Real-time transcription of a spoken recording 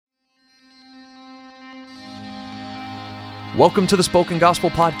Welcome to the Spoken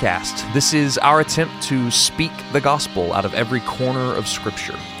Gospel Podcast. This is our attempt to speak the gospel out of every corner of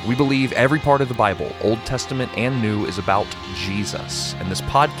Scripture. We believe every part of the Bible, Old Testament and New, is about Jesus. And this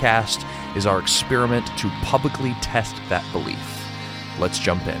podcast is our experiment to publicly test that belief. Let's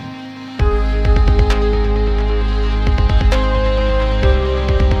jump in.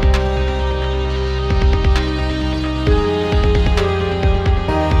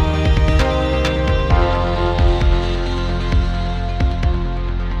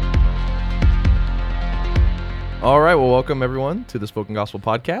 All right, well, welcome everyone to the Spoken Gospel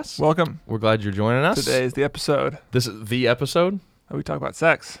Podcast. Welcome. We're glad you're joining us. Today is the episode. This is the episode? We talk about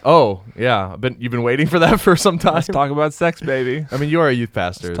sex. Oh, yeah. You've been waiting for that for some time. Let's talk about sex, baby. I mean, you are a youth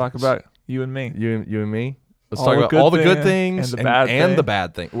pastor. Let's talk about you and me. You and me. Let's talk about all the good things and the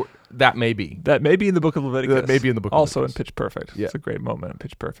bad thing. That may be. That may be in the book of Leviticus. That may be in the book of Also Leviticus. in Pitch Perfect. Yeah. It's a great moment in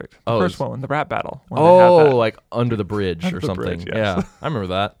Pitch Perfect. Oh, the first one, when the rap battle. When like under the bridge Under or the something. bridge, yes. Yeah, I remember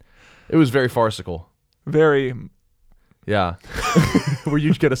that. It was very farcical. Very. Yeah. Were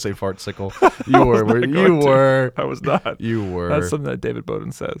you going to say fartsicle? You were. I was not. You were. That's something that David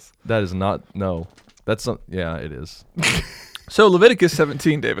Bowden says. That is not. No. That's not. Yeah, it is. So Leviticus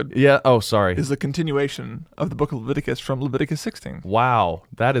 17, David. Yeah. Oh, sorry. Is the continuation of the book of Leviticus from Leviticus 16. Wow.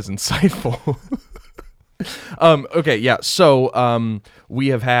 That is insightful. Okay, yeah. So we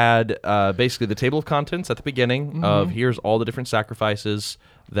have had basically the table of contents at the beginning of here's all the different sacrifices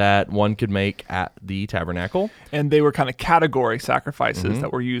that one could make at the tabernacle. And they were kind of category sacrifices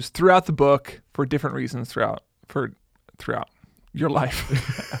that were used throughout the book for different reasons throughout your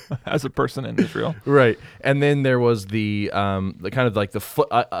life as a person in Israel. Right. And then there was the kind of like the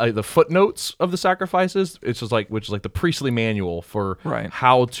footnotes of the sacrifices, which is like the priestly manual for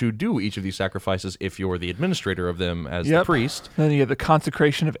how to do each of these sacrifices if you're the administrator of them as the priest. Then you have the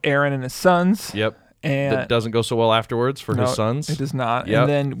consecration of Aaron and his sons. Yep. And that doesn't go so well afterwards for his sons. It does not. Yep. And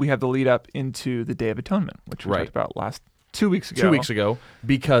then we have the lead up into the Day of Atonement, which we talked about 2 weeks ago. 2 weeks ago,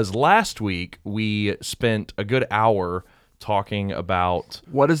 because last week we spent a good hour talking about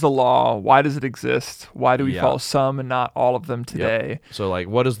what is the law, why does it exist, why do we follow some and not all of them today. Yep. So like,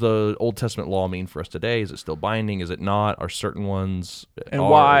 what does the Old Testament law mean for us today? Is it still binding? Is it not? Are certain ones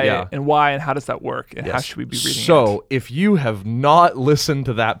why and how does that work, and how should we be reading it? So if you have not listened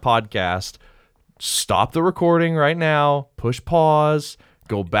to that podcast, stop the recording right now, push pause,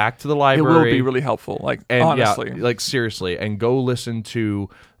 go back to the library. It will be really helpful, honestly. Yeah, seriously, and go listen to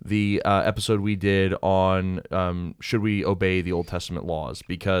the episode we did on should we obey the Old Testament laws,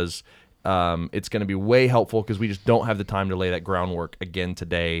 because it's going to be way helpful, because we just don't have the time to lay that groundwork again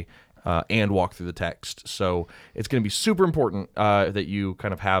today and walk through the text. So it's going to be super important that you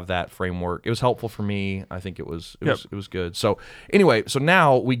kind of have that framework. It was helpful for me. I think it was good. So anyway, so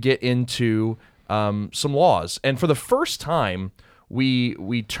now we get into some laws, and for the first time,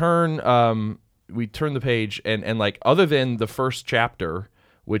 we turn the page, and like, other than the first chapter,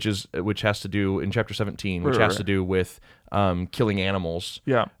 which has to do in chapter 17, which has to do with killing animals.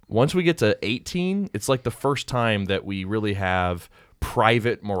 Yeah. Once we get to 18, it's like the first time that we really have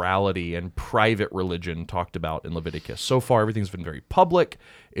private morality and private religion talked about in Leviticus. So far, everything's been very public.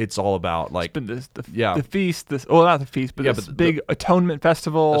 It's all about like the feast. Not the feast, but this big atonement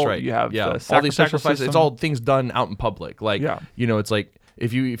festival. That's right. You have all these sacrifices. System. It's all things done out in public. Like it's like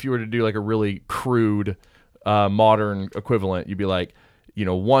if you were to do like a really crude modern equivalent, you'd be like,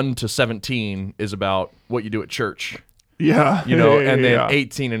 1 to 17 is about what you do at church. Yeah. And then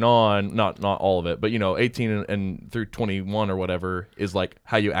 18 and on, not all of it, but 18 and through 21 or whatever is like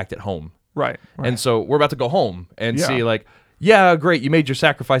how you act at home. Right. And so we're about to go home and see like, yeah, great, you made your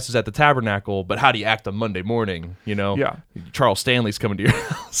sacrifices at the tabernacle, but how do you act on Monday morning? Yeah. Charles Stanley's coming to your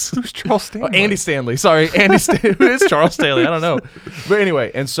house. Who's Charles Stanley? Oh, Andy Stanley. Sorry, Andy Stanley. Who is Charles Stanley? I don't know. But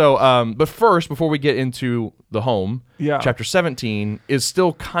anyway, and so, but first, before we get into the home, chapter 17 is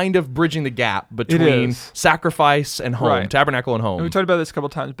still kind of bridging the gap between sacrifice and home, tabernacle and home. And we talked about this a couple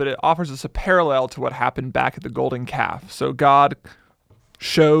of times, but it offers us a parallel to what happened back at the golden calf. So God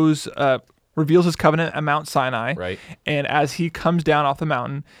reveals his covenant at Mount Sinai. Right. And as he comes down off the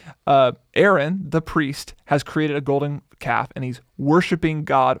mountain, Aaron, the priest, has created a golden calf, and he's worshiping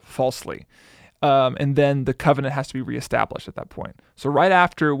God falsely. And then the covenant has to be reestablished at that point. So right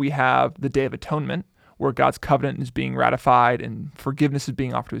after we have the Day of Atonement, where God's covenant is being ratified and forgiveness is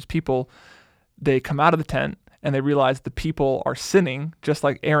being offered to his people, they come out of the tent, and they realize the people are sinning, just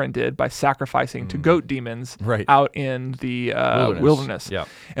like Aaron did, by sacrificing to goat demons out in the wilderness. Yeah.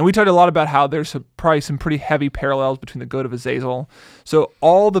 And we talked a lot about how there's probably some pretty heavy parallels between the goat of Azazel. So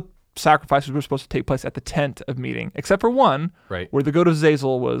all the sacrifices were supposed to take place at the tent of meeting, except for one, Right. where the goat of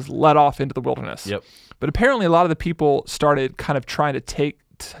Zazel was led off into the wilderness. Yep. But apparently, a lot of the people started kind of trying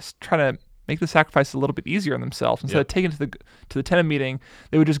to make the sacrifice a little bit easier on themselves. Instead of taking it to the tent of meeting,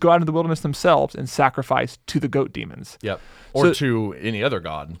 they would just go out into the wilderness themselves and sacrifice to the goat demons. Yep. Or to any other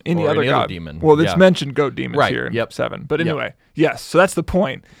god. Any or other any god. other demon. Well, it's mentioned goat demons Right. here in Yep. 7. But anyway, yes. So that's the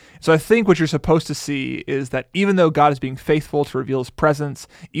point. So I think what you're supposed to see is that even though God is being faithful to reveal his presence,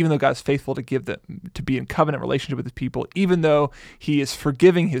 even though God is faithful to be in covenant relationship with his people, even though he is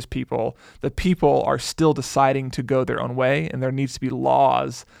forgiving his people, the people are still deciding to go their own way, and there needs to be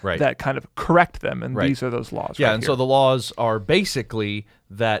laws that kind of correct them, and these are those laws. Yeah, and so the laws are basically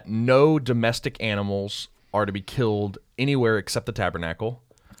that no domestic animals are to be killed anywhere except the tabernacle.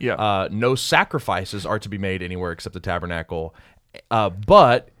 Yeah. No sacrifices are to be made anywhere except the tabernacle.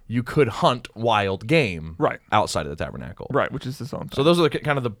 But you could hunt wild game outside of the tabernacle. Right, which is its own thing. So those are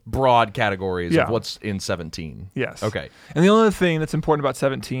kind of the broad categories of what's in 17. Yes. Okay. And the only other thing that's important about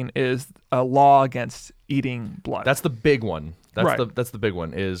 17 is a law against eating blood. That's the big one. That's the big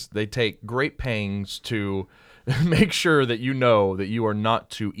one, is they take great pains to make sure that you know that you are not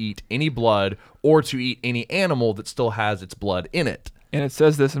to eat any blood or to eat any animal that still has its blood in it. And it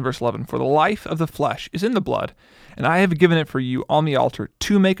says this in verse 11, "For the life of the flesh is in the blood, and I have given it for you on the altar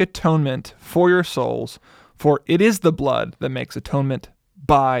to make atonement for your souls, for it is the blood that makes atonement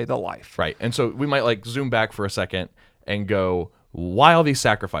by the life." Right. And so we might zoom back for a second and go, why all these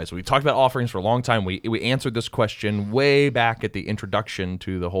sacrifices? We talked about offerings for a long time. We answered this question way back at the introduction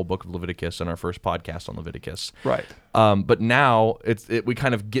to the whole book of Leviticus in our first podcast on Leviticus. Right. But now we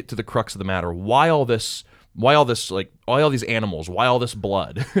kind of get to the crux of the matter. Why all these animals? Why all this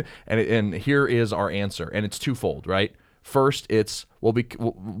blood? and here is our answer, and it's twofold, right? First, it's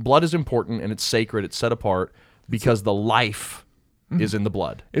blood is important and it's sacred. It's set apart because the life is in the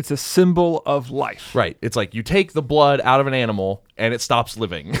blood. It's a symbol of life. Right. It's like you take the blood out of an animal and it stops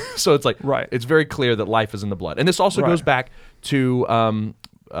living. So it's it's very clear that life is in the blood. And this also goes back to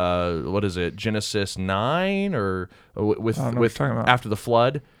what is it? Genesis 9 or with after the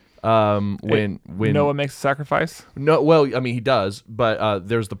flood. When Noah makes a sacrifice? No, well, I mean he does, but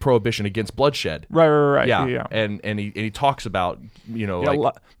there's the prohibition against bloodshed. Right. Yeah. And he talks about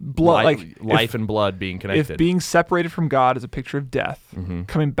blood, life and blood being connected. If being separated from God is a picture of death,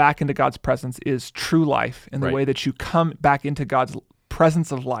 coming back into God's presence is true life, and the way that you come back into God's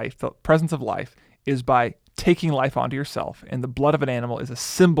presence of life, the presence of life, is by taking life onto yourself, and the blood of an animal is a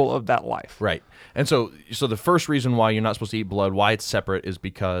symbol of that life. Right. And so the first reason why you're not supposed to eat blood, why it's separate, is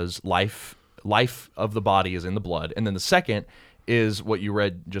because life of the body is in the blood. And then the second is what you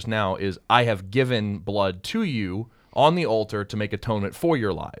read just now, is I have given blood to you on the altar to make atonement for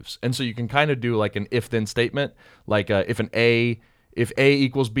your lives. And so you can kind of do like an if-then statement, like if A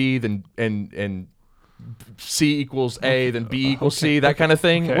equals B, then and C equals A, then B equals C, that kind of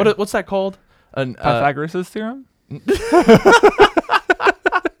thing. Okay. What's that called? Pythagoras' theorem?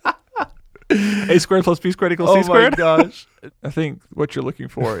 A squared plus B squared equals C squared? Oh my gosh. I think what you're looking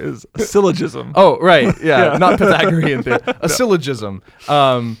for is a syllogism. Oh, right. Yeah. Not Pythagorean thing. A syllogism.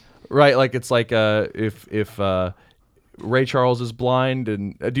 Right. Like it's like if Ray Charles is blind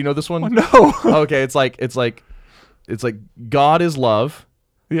and do you know this one? No. Okay. It's like God is love.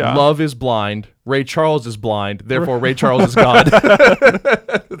 Yeah. Love is blind. Ray Charles is blind. Therefore, Ray Charles is God.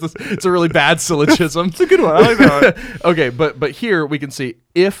 It's a really bad syllogism. It's a good one. I like that one. Okay, but here we can see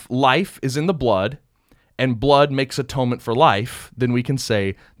if life is in the blood and blood makes atonement for life, then we can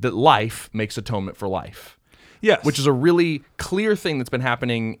say that life makes atonement for life. Yes. Which is a really clear thing that's been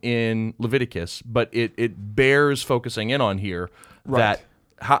happening in Leviticus, but it bears focusing in on here that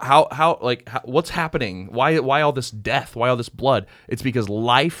how what's happening? Why all this death? Why all this blood? It's because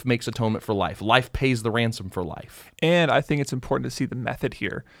life makes atonement for life. Life pays the ransom for life. And I think it's important to see the method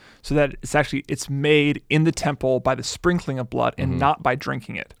here, so that it's made in the temple by the sprinkling of blood and not by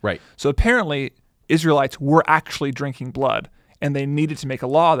drinking it. Right. So apparently Israelites were actually drinking blood, and they needed to make a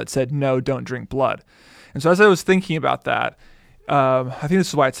law that said, no, don't drink blood. And so as I was thinking about that, I think this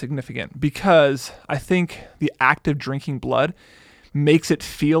is why it's significant, because I think the act of drinking blood makes it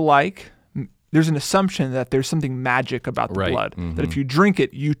feel like there's an assumption that there's something magic about the blood, that if you drink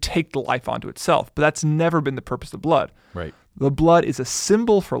it, you take the life onto itself. But that's never been the purpose of blood. Right. The blood is a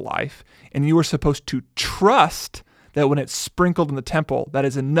symbol for life, and you are supposed to trust that when it's sprinkled in the temple, that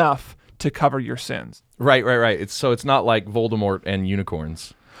is enough to cover your sins. Right. It's not like Voldemort and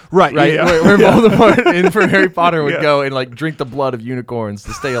unicorns. Right. Yeah. Where Voldemort from Harry Potter would go and drink the blood of unicorns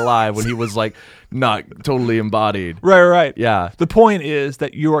to stay alive when he was not totally embodied. Right. Yeah. The point is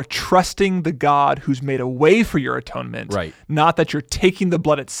that you are trusting the God who's made a way for your atonement, Right. not that you're taking the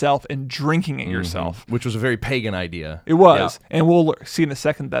blood itself and drinking it yourself. Which was a very pagan idea. It was. And we'll see in a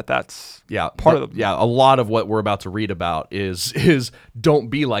second that that's part of the... Yeah, a lot of what we're about to read about is don't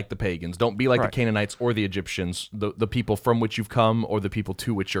be like the pagans. Don't be like the Canaanites or the Egyptians, the people from which you've come or the people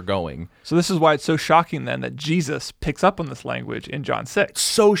to which you're going. So this is why it's so shocking then that Jesus picks up on this language in John 6.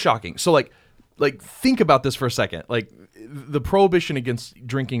 So shocking. So like think about this for a second. Like the prohibition against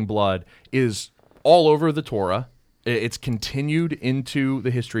drinking blood is all over the Torah. It's continued into the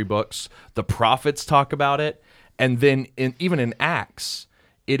history books. The prophets talk about it. And then even in Acts,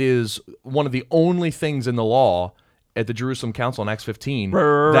 it is one of the only things in the law at the Jerusalem Council in Acts 15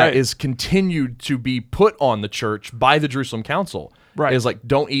 that is continued to be put on the church by the Jerusalem Council. Right. Is like,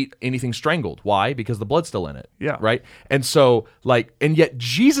 don't eat anything strangled. Why? Because the blood's still in it. Yeah. Right? And so, and yet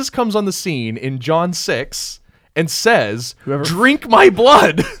Jesus comes on the scene in John 6 and says, drink my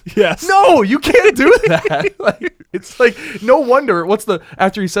blood. Yes. No, you can't do that. It's like, no wonder,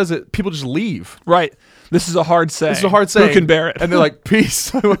 after he says it, people just leave. Right. This is a hard saying. Who can bear it? And they're like,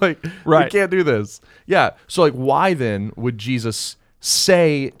 peace. We right. can't do this. Yeah. So why then would Jesus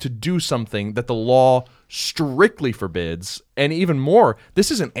say to do something that the law strictly forbids? And even more,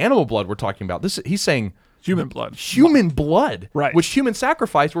 this isn't animal blood we're talking about. He's saying human blood. Human blood. Right. Which human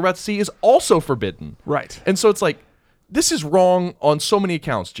sacrifice we're about to see is also forbidden. Right. And so it's like, this is wrong on so many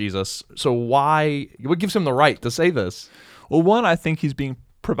accounts, Jesus. So what gives him the right to say this? Well, one, I think he's being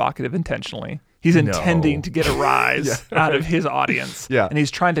provocative intentionally. He's intending to get a rise out of his audience. Yeah. And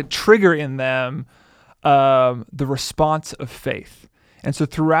he's trying to trigger in them the response of faith. And so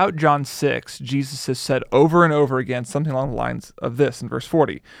throughout John 6, Jesus has said over and over again something along the lines of this in verse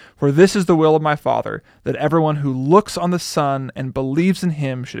 40. For this is the will of my Father, that everyone who looks on the Son and believes in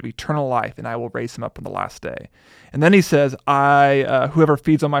him should have eternal life, and I will raise him up on the last day. And then he says, whoever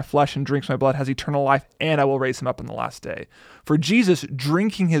feeds on my flesh and drinks my blood has eternal life, and I will raise him up on the last day. For Jesus,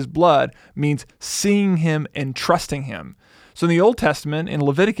 drinking his blood means seeing him and trusting him. So in the Old Testament, in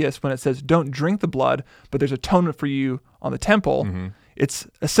Leviticus, when it says, don't drink the blood, but there's atonement for you on the temple, it's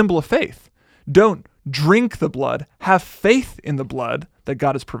a symbol of faith. Don't drink the blood, have faith in the blood that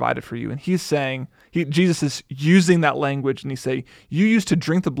God has provided for you. And he's saying, Jesus is using that language, and he's saying, you used to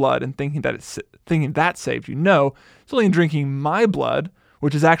drink the blood and thinking that saved you. No, it's only in drinking my blood,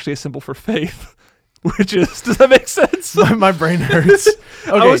 which is actually a symbol for faith. Does that make sense? My brain hurts.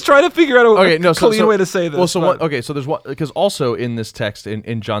 Okay. I was trying to figure out a clean way to say this. Well, so there's one, because also in this text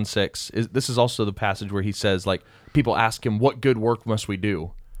in John 6, this is also the passage where he says, like, people ask him, what good work must we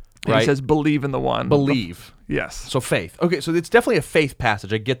do? Right? And he says, believe in the one. Believe. Yes. So faith. Okay, so it's definitely a faith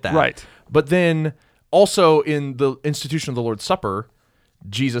passage. I get that. Right. But then also in the institution of the Lord's Supper,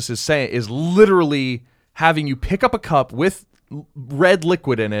 Jesus is literally having you pick up a cup with red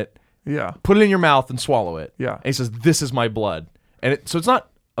liquid in it, put it in your mouth and swallow it. Yeah. And he says, this is my blood. And so it's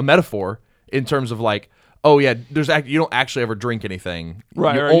not a metaphor in terms of like, oh yeah, you don't actually ever drink anything.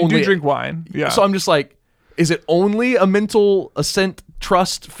 Right. You do drink wine. Yeah. So I'm just like, is it only a mental assent,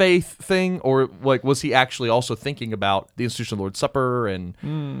 trust, faith thing? Or like, was he actually also thinking about the institution of the Lord's Supper? And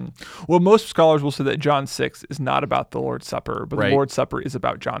Well, most scholars will say that John 6 is not about the Lord's Supper, but the Lord's Supper is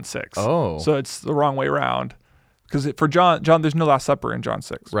about John 6. Oh. So it's the wrong way around. Because for John, there's no Last Supper in John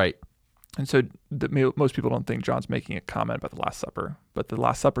 6. Right. And so most people don't think John's making a comment about the Last Supper, but the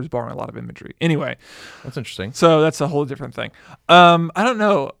Last Supper is borrowing a lot of imagery. Anyway. That's interesting. So that's a whole different thing. I don't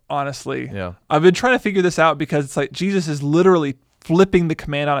know, honestly. Yeah. I've been trying to figure this out because it's like Jesus is literally flipping the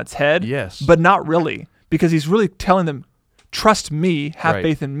command on its head. Yes. But not really, because he's really telling them, trust me, have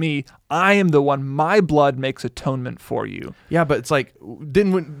faith in me. I am the one. My blood makes atonement for you. Yeah, but it's like,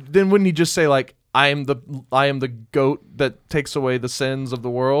 then wouldn't he just say like, I am the goat that takes away the sins of the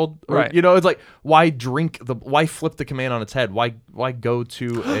world? Or, right. You know, it's like, why flip the command on its head? Why go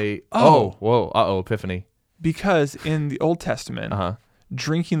to a epiphany? Because in the Old Testament,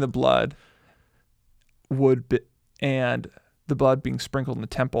 drinking the blood and the blood being sprinkled in the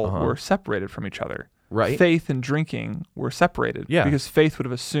temple were separated from each other. Right. Faith and drinking were separated. Yeah. Because faith would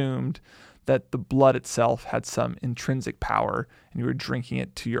have assumed that the blood itself had some intrinsic power and you were drinking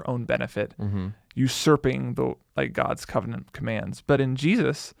it to your own benefit, usurping God's covenant commands. But in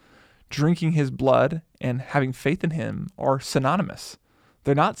Jesus, drinking his blood and having faith in him are synonymous.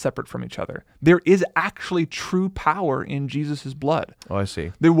 They're not separate from each other. There is actually true power in Jesus' blood. Oh, I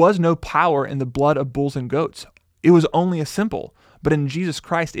see. There was no power in the blood of bulls and goats. It was only a symbol. But in Jesus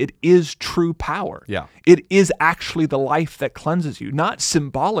Christ, it is true power. Yeah. It is actually the life that cleanses you, not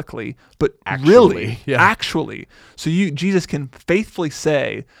symbolically, but Actually, really, yeah. actually. So Jesus can faithfully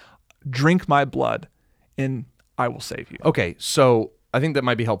say, drink my blood and I will save you. Okay, so I think that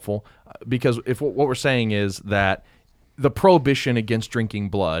might be helpful because if what we're saying is that the prohibition against drinking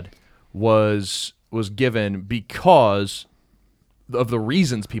blood was given because of the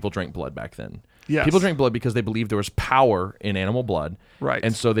reasons people drank blood back then. Yes. People drank blood because they believed there was power in animal blood. Right.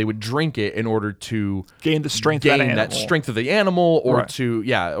 And so they would drink it in order to gain the strength gain of that animal. that strength of the animal or Right. to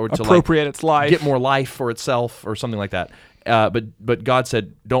appropriate its life. get more life for itself or something like that. But God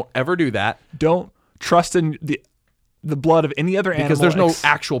said, don't ever do that. Don't trust in the blood of any other animal. Because there's no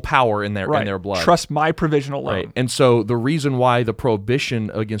actual power in their blood. Trust my provision alone. Right. And so the reason why the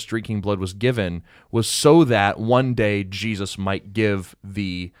prohibition against drinking blood was given was so that one day Jesus might give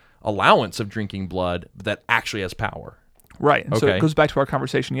the allowance of drinking blood that actually has power. Right. And so it goes back to our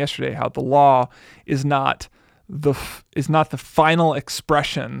conversation yesterday, how the law is not the final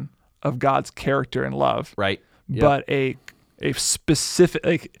expression of God's character and love. Right. Yep. But a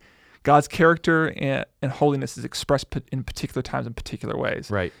specific God's character and holiness is expressed in particular times in particular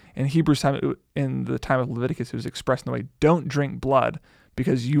ways. Right. In Hebrews time, in the time of Leviticus, it was expressed in the way, don't drink blood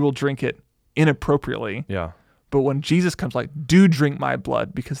because you will drink it inappropriately. Yeah. But when Jesus comes, like, do drink my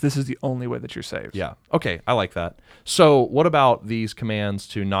blood because this is the only way that you're saved. Yeah. Okay. I like that. So what about these commands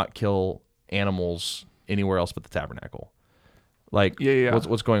to not kill animals anywhere else but the tabernacle? Like,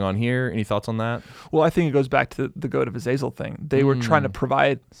 what's going on here? Any thoughts on that? Well, I think it goes back to the goat of Azazel thing. They were trying to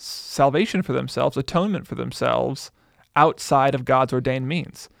provide salvation for themselves, atonement for themselves, outside of God's ordained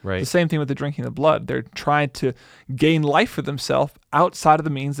means. Right. The same thing with the drinking of blood. They're trying to gain life for themselves outside of the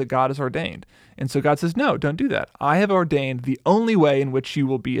means that God has ordained. And so God says, no, don't do that. I have ordained the only way in which you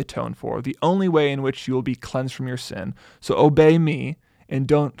will be atoned for, the only way in which you will be cleansed from your sin. So obey me and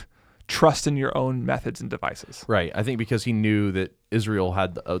don't trust in your own methods and devices. Right. I think because he knew that Israel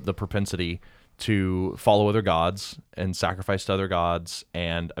had the propensity to follow other gods and sacrifice to other gods.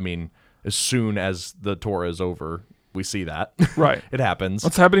 And I mean, as soon as the Torah is over, we see that. Right. It happens.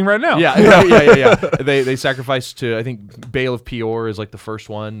 What's happening right now? Yeah. They sacrifice to, I think Baal of Peor is like the first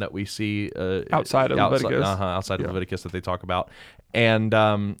one that we see outside of Leviticus. Outside of Leviticus that they talk about. And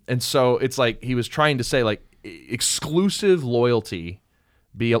so it's like he was trying to say, like, exclusive loyalty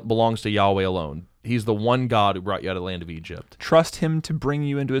belongs to Yahweh alone. He's the one God who brought you out of the land of Egypt. Trust him to bring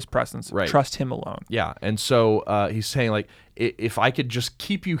you into his presence. Right. Trust him alone. Yeah. And so he's saying, like, if I could just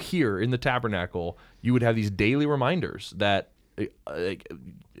keep you here in the tabernacle, you would have these daily reminders that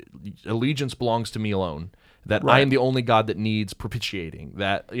allegiance belongs to me alone, that I am the only God that needs propitiating,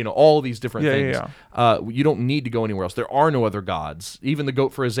 that, all these different things. You don't need to go anywhere else. There are no other gods. Even the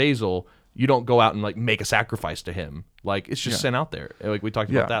goat for Azazel, you don't go out and like make a sacrifice to him. Like, it's just sent out there. Like we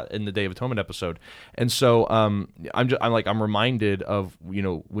talked about that in the Day of Atonement episode. And so I'm reminded of,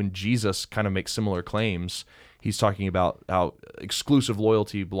 when Jesus kind of makes similar claims, he's talking about how exclusive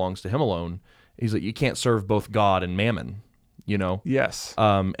loyalty belongs to him alone. He's like, you can't serve both God and mammon, Yes.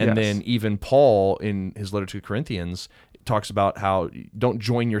 Then even Paul in his letter to the Corinthians talks about how don't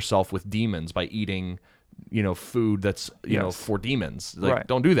join yourself with demons by eating, food that's, for demons. Like,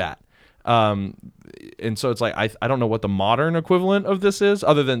 don't do that. And so it's like, I don't know what the modern equivalent of this is,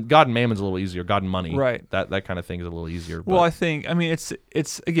 other than God and mammon's a little easier. God and money, right? That kind of thing is a little easier. Well, I mean,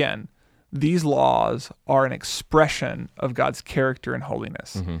 it's again, these laws are an expression of God's character and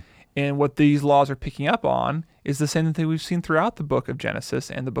holiness. Mm-hmm. And what these laws are picking up on is the same thing we've seen throughout the book of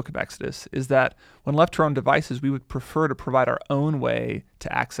Genesis and the book of Exodus, is that when left to our own devices, we would prefer to provide our own way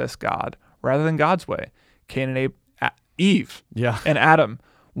to access God rather than God's way. Cain and Eve and Adam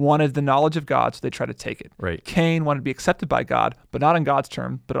wanted the knowledge of God, so they tried to take it. Right. Cain wanted to be accepted by God, but not on God's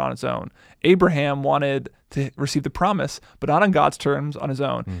terms, but on his own. Abraham wanted to receive the promise, but not on God's terms, on his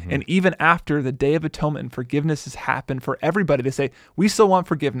own. Mm-hmm. And even after the Day of Atonement and forgiveness has happened for everybody, they say, we still want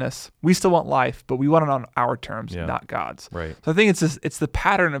forgiveness, we still want life, but we want it on our terms, not God's. Right. So I think it's the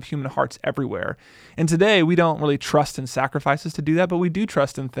pattern of human hearts everywhere. And today, we don't really trust in sacrifices to do that, but we do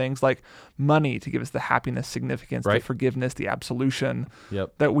trust in things like money to give us the happiness, significance, the forgiveness, the absolution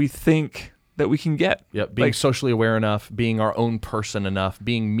that we think that we can get. Yep. Being socially aware enough, being our own person enough,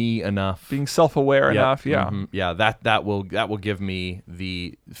 being me enough, being self-aware enough. Yeah. Mm-hmm. Yeah. That will give me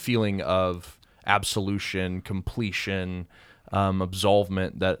the feeling of absolution, completion,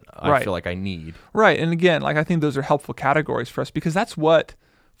 absolvement that I feel like I need. Right. And again, like, I think those are helpful categories for us, because that's what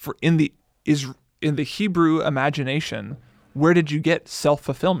in the Hebrew imagination, where did you get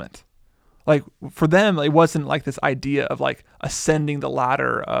self-fulfillment? like for them, it wasn't like this idea of like ascending the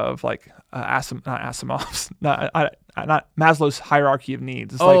ladder of like not Maslow's hierarchy of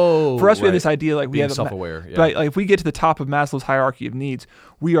needs. It's like for us, we have this idea like we being have self-aware. Like if we get to the top of Maslow's hierarchy of needs,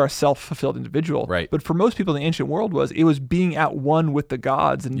 we are a self-fulfilled individual. Right. But for most people in the ancient world, it was being at one with the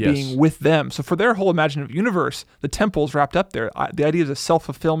gods and Yes. being with them. So for their whole imaginative universe, the temple's wrapped up there. The idea of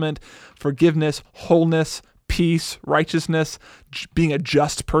self-fulfillment, forgiveness, wholeness, peace, righteousness, being a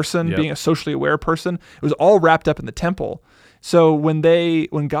just person, Yep. being a socially aware person, it was all wrapped up in the temple. So when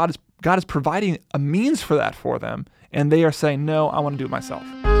God is providing a means for that for them, and they are saying, no, I want to do it myself.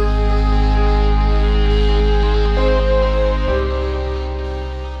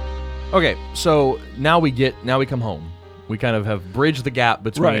 Okay, so now we come home. We kind of have bridged the gap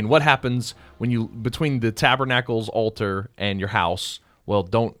between what happens between the tabernacle's altar and your house. Well,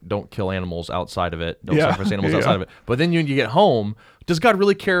 don't kill animals outside of it. Don't sacrifice animals outside of it. But then when you get home, does God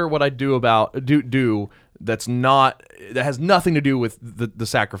really care what I do that has nothing to do with the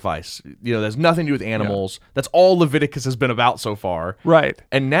sacrifice? You know, that has nothing to do with animals. Yeah. That's all Leviticus has been about so far. Right.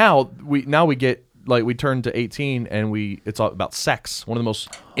 And now we get we turn to 18 and it's all about sex. One of the most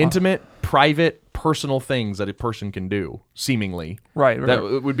intimate, private, personal things that a person can do, seemingly. Right. That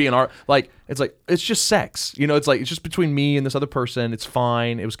would be it's just sex. You know, it's just between me and this other person. It's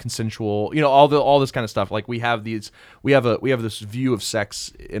fine. It was consensual. You know, all this kind of stuff. Like we have this view of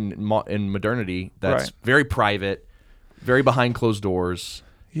sex in modernity that's very private, very behind closed doors.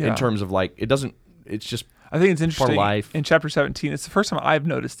 Yeah. In terms of it's just. I think it's interesting. Part of life. In chapter 17, it's the first time I've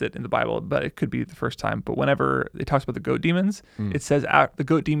noticed it in the Bible, but it could be the first time. But whenever it talks about the goat demons, it says the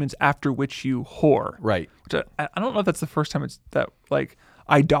goat demons after which you whore. Right. Which I don't know if that's the first time it's that like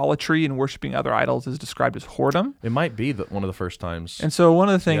idolatry and worshiping other idols is described as whoredom. It might be one of the first times. And so one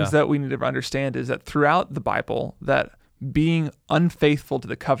of the things that we need to understand is that throughout the Bible, that being unfaithful to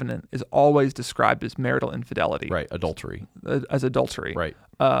the covenant is always described as marital infidelity. Right. Adultery. As adultery. Right.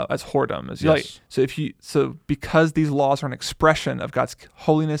 As whoredom. So because these laws are an expression of God's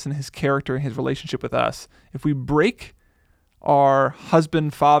holiness and his character and his relationship with us, if we break our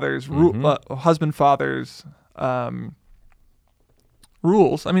husband father's rules,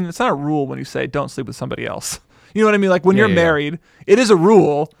 I mean, it's not a rule when you say don't sleep with somebody else. You know what I mean? Like when you're married, it is a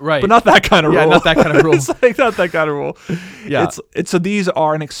rule, right? But not that kind of rule. Yeah, not that kind of rule. It's like not that kind of rule. Yeah. So these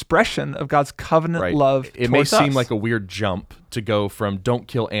are an expression of God's covenant love. It may seem like a weird jump to go from don't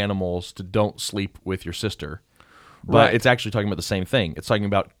kill animals to don't sleep with your sister, but it's actually talking about the same thing. It's talking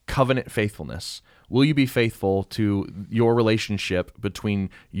about covenant faithfulness. Will you be faithful to your relationship between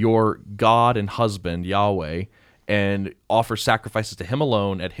your God and husband, Yahweh, and offer sacrifices to him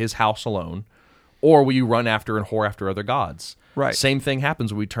alone at his house alone? Or will you run after and whore after other gods? Right. Same thing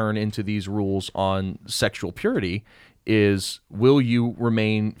happens when we turn into these rules on sexual purity is will you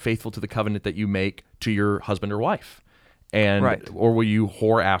remain faithful to the covenant that you make to your husband or wife? Or will you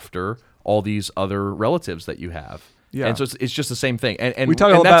whore after all these other relatives that you have? Yeah. And so it's just the same thing. And we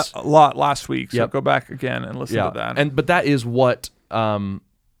talked about that a lot last week, so go back again and listen to that. But that is what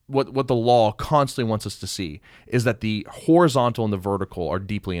the law constantly wants us to see is that the horizontal and the vertical are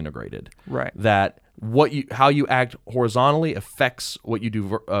deeply integrated. Right. That how you act horizontally affects what you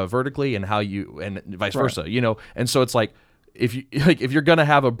do vertically, and vice versa. You know, and so it's like if you're gonna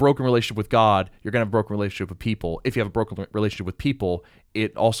have a broken relationship with God, you're gonna have a broken relationship with people. If you have a broken relationship with people,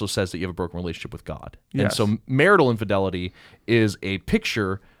 it also says that you have a broken relationship with God. Yes. And so marital infidelity is a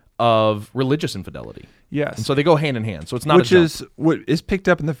picture of religious infidelity. Yes. And so they go hand in hand. So it's not what is picked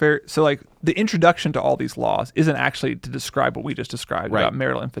up in the introduction to all these laws isn't actually to describe what we just described about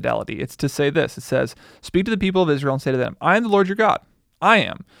marital infidelity. It's to say this. It says, "Speak to the people of Israel and say to them, I am the Lord your God. I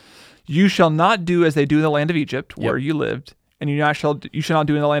am. You shall not do as they do in the land of Egypt, where you lived, and you shall not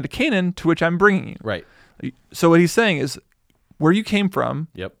do in the land of Canaan, to which I'm bringing you." Right. So what he's saying is, where you came from,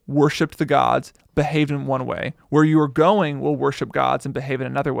 yep, worshipped the gods, behaved in one way. Where you are going will worship gods and behave in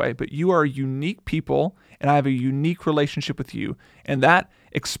another way. But you are a unique people, and I have a unique relationship with you. And that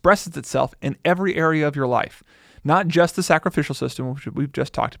expresses itself in every area of your life. Not just the sacrificial system, which we've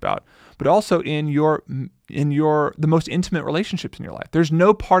just talked about, but also in the most intimate relationships in your life. There's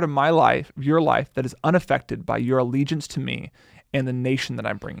no part of my life, your life, that is unaffected by your allegiance to me and the nation that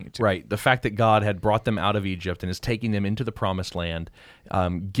I'm bringing you to. Right. The fact that God had brought them out of Egypt and is taking them into the promised land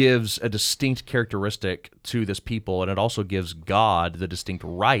gives a distinct characteristic to this people, and it also gives God the distinct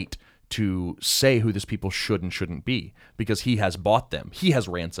right to say who this people should and shouldn't be, because he has bought them. He has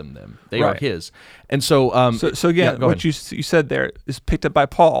ransomed them. They are his. And so again, what you said there is picked up by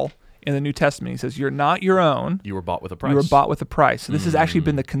Paul in the New Testament. He says, you're not your own. You were bought with a price. You were bought with a price. So this has actually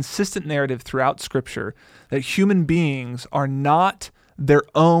been the consistent narrative throughout Scripture, that human beings are not their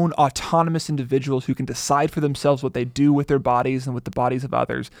own autonomous individuals who can decide for themselves what they do with their bodies and with the bodies of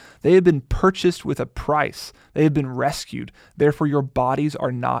others. They have been purchased with a price. They have been rescued. Therefore, your bodies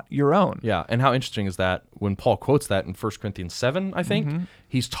are not your own. Yeah, and how interesting is that when Paul quotes that in 1 Corinthians 7, I think,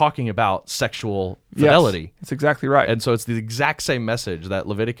 he's talking about sexual fidelity. Yes, that's exactly right. And so it's the exact same message that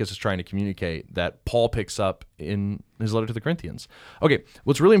Leviticus is trying to communicate that Paul picks up in his letter to the Corinthians. Okay,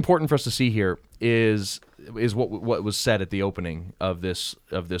 what's really important for us to see here is what was said at the opening of this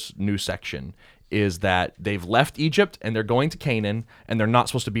new section, is that they've left Egypt and they're going to Canaan, and they're not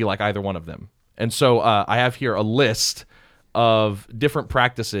supposed to be like either one of them. And so I have here a list of different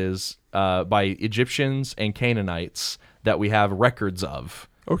practices by Egyptians and Canaanites that we have records of.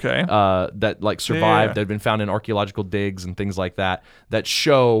 Okay. That like survived, that have been found in archaeological digs and things like that, that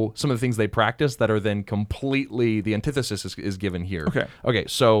show some of the things they practice that are then completely, the antithesis is given here. Okay,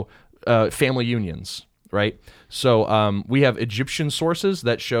 so family unions, right? So we have Egyptian sources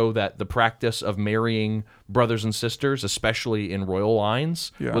that show that the practice of marrying brothers and sisters, especially in royal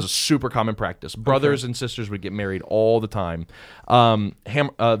lines, was a super common practice. Brothers and sisters would get married all the time.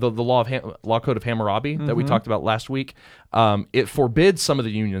 The law code of Hammurabi that we talked about last week, it forbids some of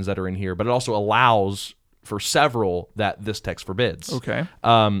the unions that are in here, but it also allows for several that this text forbids. Okay.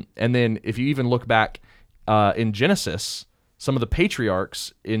 And then if you even look back in Genesis, some of the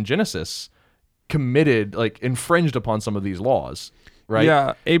patriarchs in Genesis infringed upon some of these laws, right?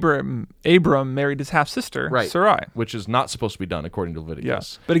 Yeah, Abram married his half-sister, Sarai. Which is not supposed to be done according to Leviticus.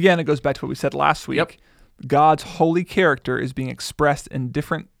 Yes. But again, it goes back to what we said last week. Yep. God's holy character is being expressed in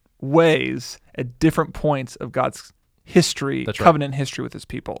different ways at different points of God's history, covenant history with his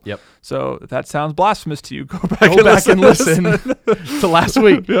people. Yep. So if that sounds blasphemous to you, go back and listen to last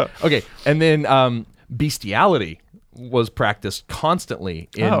week. Yeah. Okay, and then bestiality was practiced constantly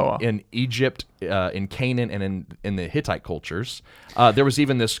in Egypt, in Canaan, and in the Hittite cultures. There was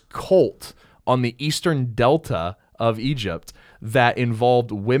even this cult on the eastern delta of Egypt that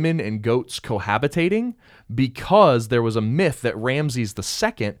involved women and goats cohabitating, because there was a myth that Ramses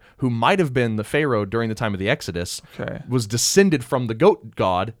II, who might have been the pharaoh during the time of the Exodus, was descended from the goat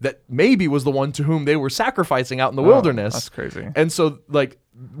god that maybe was the one to whom they were sacrificing out in the wilderness. That's crazy. And so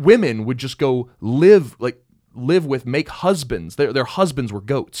women would just go make husbands. Their husbands were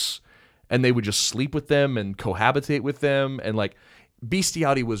goats, and they would just sleep with them and cohabitate with them, and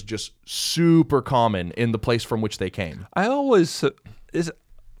bestiality was just super common in the place from which they came.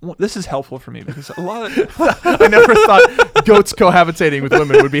 This is helpful for me because a lot of I never thought goats cohabitating with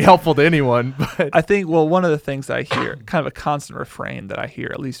women would be helpful to anyone, but I think one of the things that I hear, kind of a constant refrain that I hear,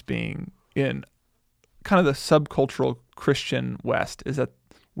 at least being in kind of the subcultural Christian West, is that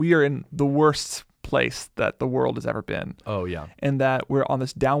we are in the worst place that the world has ever been. Oh yeah. And that we're on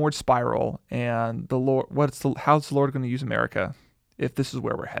this downward spiral, and the Lord, how's the Lord going to use America if this is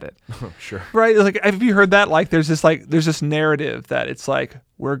where we're headed? Sure. Right? Have you heard that? There's this narrative that it's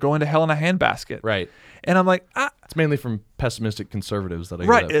we're going to hell in a handbasket. Right. And I'm like, it's mainly from pessimistic conservatives that I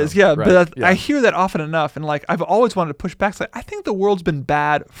hear right. that from. But I hear that often enough, and I've always wanted to push back. It's I think the world's been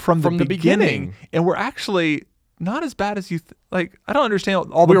bad from the beginning, and we're actually not as bad as you I don't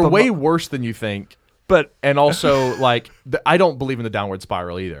understand all the. We're way worse than you think. But and also I don't believe in the downward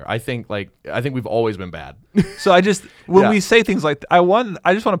spiral either. I think we've always been bad. So when we say things like I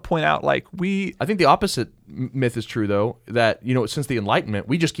just want to point out I think the opposite myth is true though, that since the Enlightenment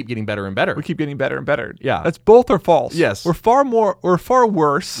we just keep getting better and better. We keep getting better and better. Yeah. That's both are false. Yes. We're far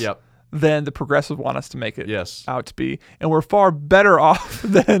worse. Yep. Than the progressives want us to make it yes. out to be, and we're far better off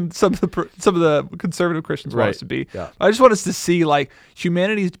than some of the conservative Christians want us to be. Yeah. I just want us to see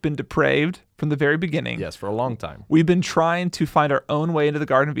humanity's been depraved from the very beginning. Yes, for a long time. We've been trying to find our own way into the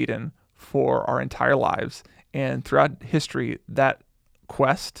Garden of Eden for our entire lives, and throughout history, that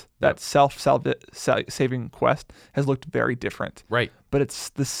quest, that self-saving quest, has looked very different. Right. But it's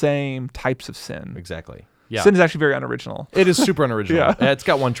the same types of sin. Exactly. Yeah. Sin is actually very unoriginal. It is super unoriginal. Yeah. It's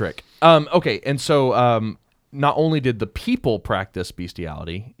got one trick. Okay, and so not only did the people practice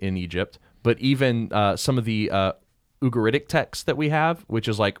bestiality in Egypt, but even some of the Ugaritic texts that we have, which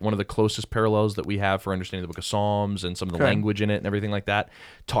is one of the closest parallels that we have for understanding the book of Psalms and some of the language in it and everything like that,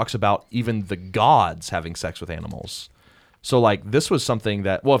 talks about even the gods having sex with animals. So this was something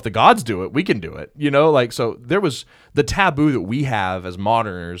that, if the gods do it, we can do it, so there was the taboo that we have as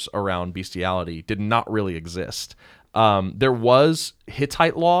moderners around bestiality did not really exist. There was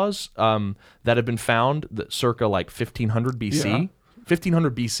Hittite laws that have been found that circa 1500 BC. Yeah.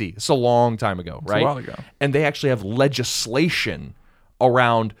 1500 BC. It's a long time ago, right? It's a while ago. And they actually have legislation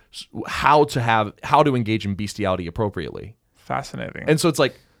around how to engage in bestiality appropriately. Fascinating. And so it's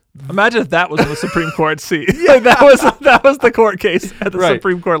Imagine if that was on the Supreme Court seat. Like that was the court case at the Right.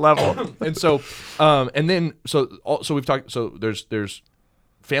 Supreme Court level. And so, so we've talked. So there's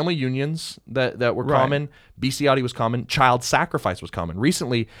family unions that were Right. common. Bestiality was common. Child sacrifice was common.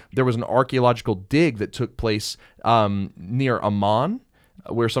 Recently, there was an archaeological dig that took place near Amman,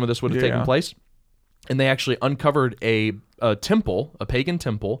 where some of this would have taken place, and they actually uncovered a temple, a pagan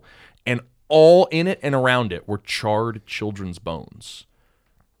temple, and all in it and around it were charred children's bones,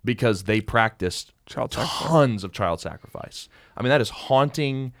 because they practiced tons of child sacrifice. I mean, that is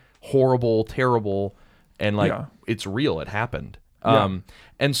haunting, horrible, terrible, and it's real. It happened.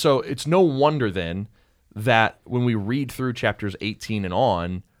 And so it's no wonder then that when we read through chapters 18 and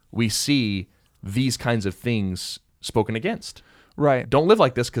on, we see these kinds of things spoken against. Right. Don't live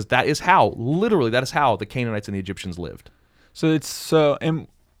like this, because that is how the Canaanites and the Egyptians lived.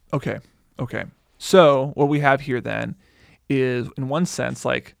 Okay. So what we have here then is, in one sense,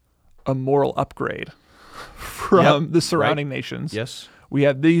 like a moral upgrade from the surrounding nations. Yes.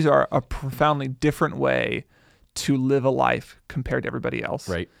 These are a profoundly different way to live a life compared to everybody else.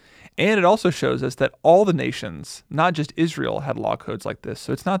 Right. And it also shows us that all the nations, not just Israel, had law codes like this.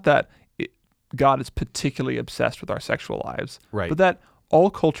 So it's not that God is particularly obsessed with our sexual lives, right, but that all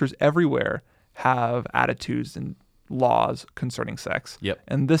cultures everywhere have attitudes and laws concerning sex. Yep.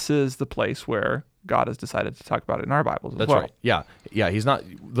 And this is the place where God has decided to talk about it in our Bibles as well. That's right. Yeah. He's not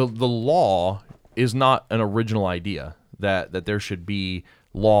the law is not an original idea that there should be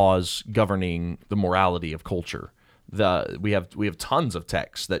laws governing the morality of culture. We have tons of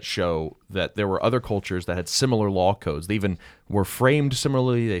texts that show that there were other cultures that had similar law codes. They even were framed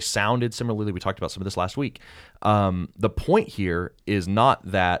similarly. They sounded similarly. We talked about some of this last week. The point here is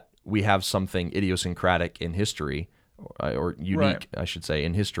not that we have something idiosyncratic in history or unique, right, I should say,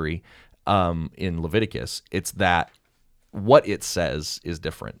 in history in Leviticus. It's that what it says is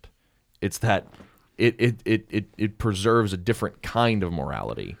different. It's that it preserves a different kind of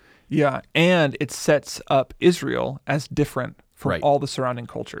morality. Yeah, and it sets up Israel as different from right, all the surrounding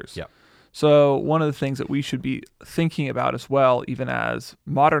cultures. Yeah. So one of the things that we should be thinking about as well, even as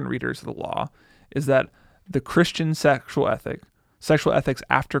modern readers of the law, is that the Christian sexual ethics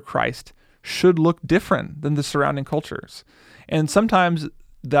after Christ should look different than the surrounding cultures. And sometimes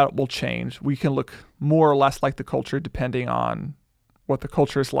that will change. We can look more or less like the culture depending on what the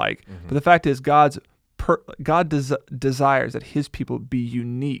culture is like. Mm-hmm. But the fact is, God desires that his people be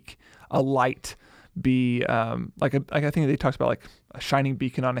unique, a light, be like I think they talked about like a shining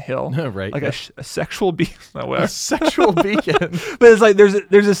beacon on a hill, right? Like a sexual beacon, a sexual beacon. But it's like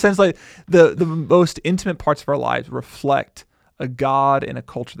there's a sense like the most intimate parts of our lives reflect a God in a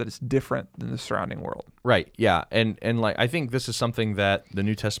culture that is different than the surrounding world. Right. Yeah. And like I think this is something that the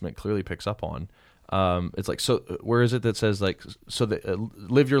New Testament clearly picks up on. It's like, so where is it that says like, so that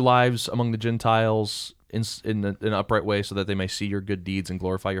live your lives among the Gentiles in an upright way, so that they may see your good deeds and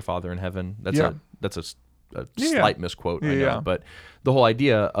glorify your Father in heaven. That's a slight misquote, I know, but the whole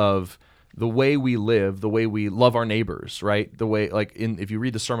idea of the way we live, the way we love our neighbors, right? The way, like if you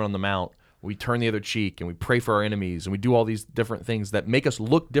read the Sermon on the Mount, we turn the other cheek and we pray for our enemies and we do all these different things that make us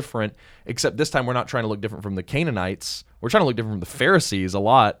look different, except this time we're not trying to look different from the Canaanites. We're trying to look different from the Pharisees a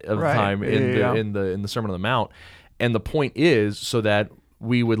lot of the time in the Sermon on the Mount. And the point is so that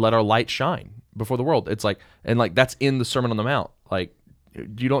we would let our light shine before the world. It's like, and like that's in the Sermon on the Mount. Like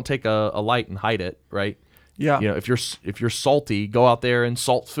you don't take a light and hide it, right? Yeah. You know, if you're salty, go out there and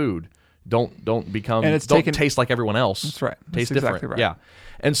salt food. Don't taste like everyone else. That's right. Taste that's different. Exactly right. Yeah.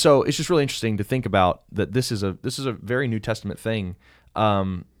 And so it's just really interesting to think about that this is a very New Testament thing.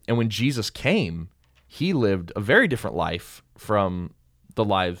 And when Jesus came, he lived a very different life from the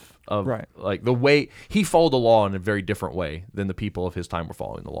life of like the way he followed the law in a very different way than the people of his time were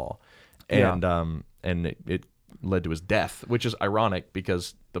following the law. And it led to his death, which is ironic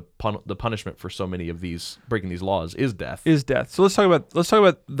because the punishment for so many of these breaking these laws is death. So let's talk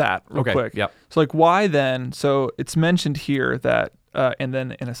about that real quick. Yep. So like why then? So it's mentioned here that and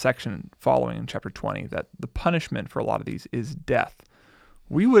then in a section following in chapter 20 that the punishment for a lot of these is death.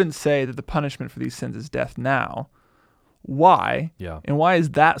 We wouldn't say that the punishment for these sins is death now. Why? Yeah. And why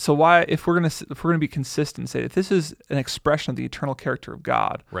is that? So why, if we're gonna be consistent, say that this is an expression of the eternal character of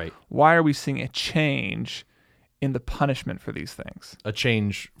God, right? Why are we seeing a change in the punishment for these things? A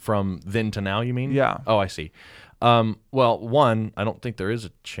change from then to now, you mean? Yeah. Oh, I see. Well, one, I don't think there is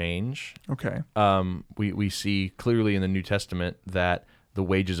a change. Okay. We see clearly in the New Testament that the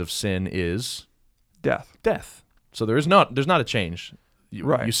wages of sin is death. So there's not a change.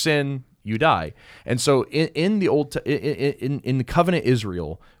 You sin, you die. And so in the in the covenant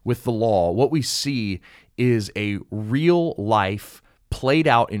Israel with the law, what we see is a real life played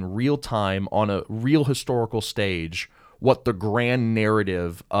out in real time on a real historical stage what the grand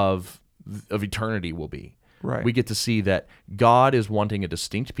narrative of eternity will be. Right. We get to see that God is wanting a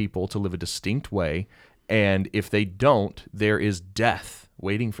distinct people to live a distinct way, and if they don't, there is death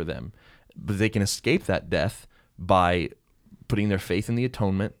waiting for them. But they can escape that death by putting their faith in the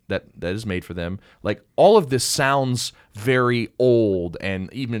atonement that is made for them. Like, all of this sounds very old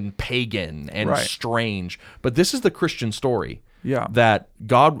and even pagan and strange, but this is the Christian story. Yeah. That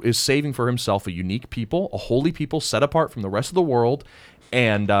God is saving for himself a unique people, a holy people set apart from the rest of the world,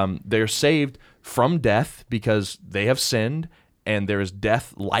 and they're saved from death because they have sinned, and there is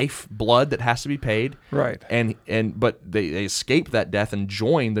death, life, blood that has to be paid. Right. But they escape that death and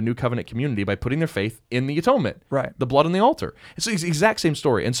join the new covenant community by putting their faith in the atonement. Right. The blood on the altar. It's the exact same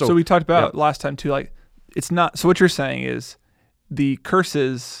story. And so we talked about last time too, like, it's not, so what you're saying is the curse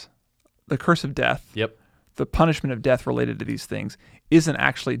of death. Yep. The punishment of death related to these things isn't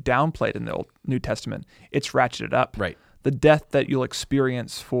actually downplayed in the New Testament. It's ratcheted up. Right. The death that you'll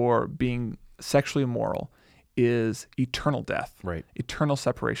experience for being sexually immoral is eternal death. Right. Eternal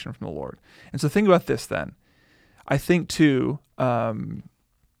separation from the Lord. And so think about this then. I think too, that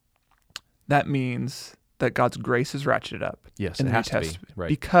means that God's grace is ratcheted up. Yes, in it the New has to be. Testament, Right.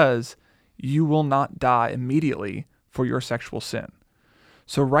 because you will not die immediately for your sexual sin.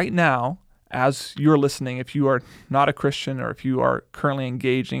 So right now, as you're listening, if you are not a Christian or if you are currently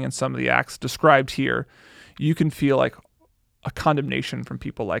engaging in some of the acts described here, you can feel like a condemnation from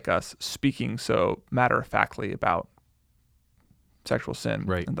people like us speaking so matter-of-factly about sexual sin,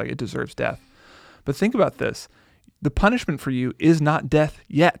 right, and like it deserves death. But think about this. The punishment for you is not death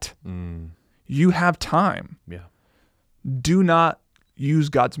yet. You have time. Yeah. Do not use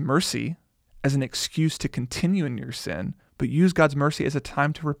God's mercy as an excuse to continue in your sin, but use God's mercy as a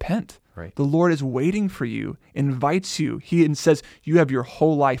time to repent. Right. The Lord is waiting for you, invites you. He says, you have your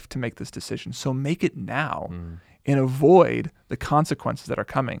whole life to make this decision, so make it now and avoid the consequences that are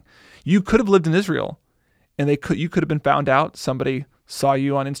coming. You could have lived in Israel, and you could have been found out. Somebody saw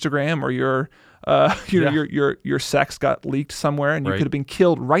you on Instagram, or your sex got leaked somewhere, and you could have been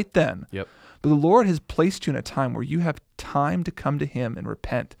killed right then. Yep. But the Lord has placed you in a time where you have time to come to Him and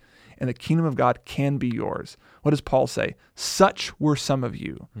repent, and the kingdom of God can be yours. What does Paul say? Such were some of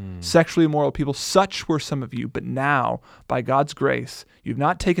you, sexually immoral people, such were some of you, but now, by God's grace, you've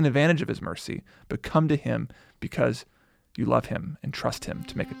not taken advantage of His mercy, but come to Him because you love Him and trust Him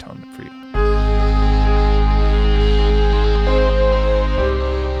to make atonement for you.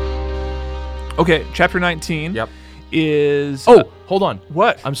 Okay, chapter 19 is... Hold on.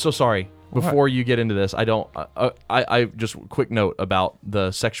 What? I'm so sorry. Before you get into this, I just quick note about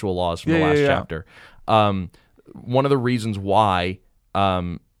the sexual laws from the last chapter. One of the reasons why,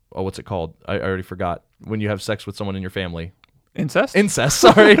 what's it called? I already forgot. When you have sex with someone in your family. Incest? Incest.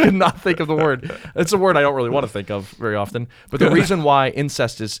 Sorry, I could not think of the word. It's a word I don't really want to think of very often. But the reason why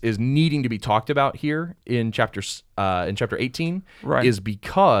incest is needing to be talked about here in chapter 18 is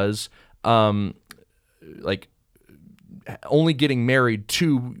because only getting married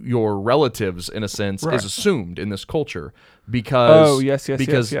to your relatives, in a sense, is assumed in this culture because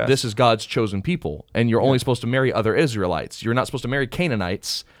this is God's chosen people, and you're only supposed to marry other Israelites. You're not supposed to marry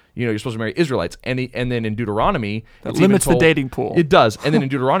Canaanites. You're supposed to marry Israelites. And then in Deuteronomy, that limits the dating pool. It does. And then in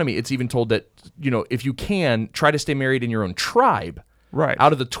Deuteronomy, it's even told that, if you can, try to stay married in your own tribe. Right.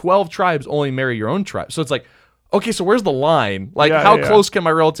 Out of the 12 tribes, only marry your own tribe. So it's like, okay, so where's the line? How close can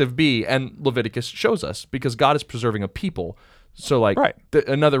my relative be? And Leviticus shows us, because God is preserving a people. So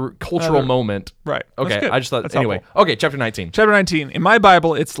another cultural moment. Right. Okay, I just thought, That's anyway. helpful. Okay, chapter 19. Chapter 19. In my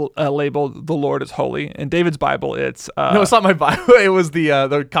Bible, it's labeled "The Lord is Holy." In David's Bible, it's... no, it's not my Bible. It was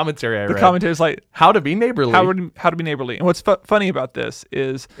the commentary I read. The commentary is like... How to be neighborly. How to be neighborly. And what's funny about this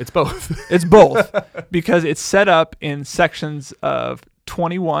is... It's both. It's both. Because it's set up in sections of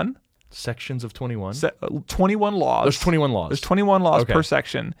 21... Sections of 21? 21 laws. There's 21 laws. There's 21 laws per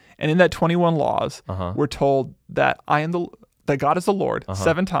section. And in that 21 laws, we're told that that God is the Lord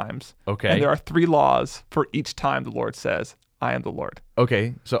 7 times. Okay. And there are 3 laws for each time the Lord says, I am the Lord.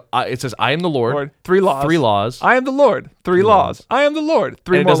 Okay. So it says, I am the Lord. 3 laws. 3 laws. I am the Lord. 3 laws. I am the Lord.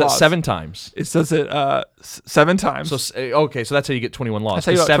 3 and more it does laws. It 7 times. It says it 7 times. So okay, so that's how you get 21 laws. That's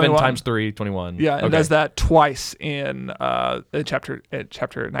how you get 7 21. times 3, 21. Yeah, and it does that twice in chapter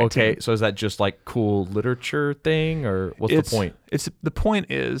 19. Okay, so is that just like cool literature thing, or what's the point? The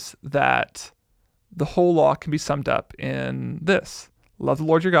point is that the whole law can be summed up in this: love the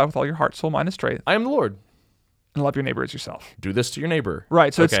Lord your God with all your heart, soul, mind, and strength. I am the Lord. And love your neighbor as yourself. Do this to your neighbor.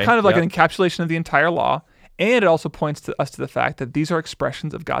 Right. So it's kind of like an encapsulation of the entire law. And it also points to us to the fact that these are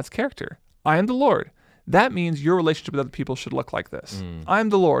expressions of God's character. I am the Lord. that means your relationship with other people should look like this. I am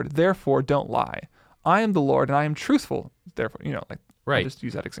the Lord, therefore don't lie. I am the Lord and I am truthful, therefore, like I Right. just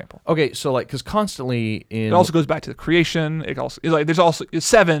use that example. Okay, so like, because constantly in It also goes back to the creation. It also like there's also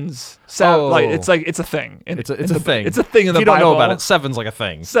sevens. Like it's a thing. it's a thing. It's a thing in the Bible. If you don't know about it, seven's like a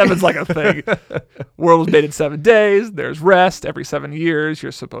thing. Seven's like a thing. World was made in 7 days. There's rest every 7 years.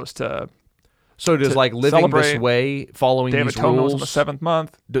 You're supposed to. So does to like living celebrate this way, following Day of these Atonement was rules, on the 7th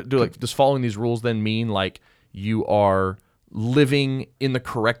month. does following these rules then mean like you are living in the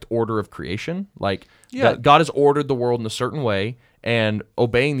correct order of creation? Like that God has ordered the world in a certain way, and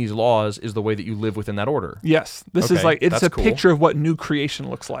obeying these laws is the way that you live within that order. Yes, this is Okay, like it's that's a cool. picture of what new creation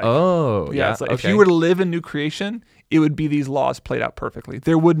looks like. Oh, yeah. It's like okay. if you were to live in new creation, it would be these laws played out perfectly.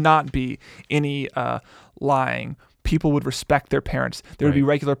 There would not be any lying. People would respect their parents. There would be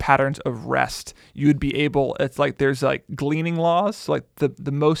regular patterns of rest. You would be able, it's like there's like gleaning laws. So like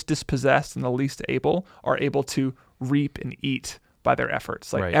the most dispossessed and the least able are able to reap and eat by their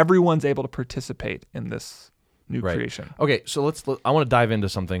efforts. Like everyone's able to participate in this new creation. Okay, so I want to dive into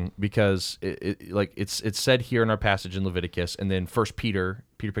something because it's said here in our passage in Leviticus, and then Peter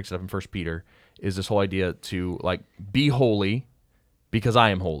picks it up in 1 Peter, is this whole idea to like be holy because I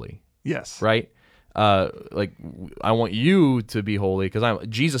am holy. Yes. Right? Like I want you to be holy because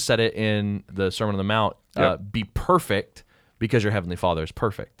Jesus said it in the Sermon on the Mount, be perfect because your heavenly Father is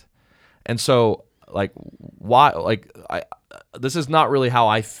perfect. And so like why this is not really how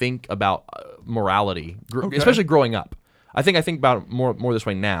I think about morality, especially growing up. I think about it more this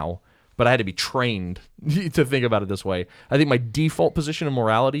way now, but I had to be trained to think about it this way. I think my default position in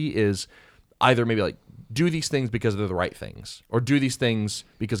morality is either maybe like do these things because they're the right things, or do these things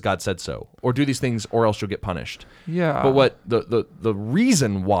because God said so, or do these things or else you'll get punished. Yeah. But what the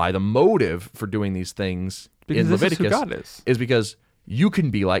reason why, the motive for doing these things because in Leviticus is who God is because you can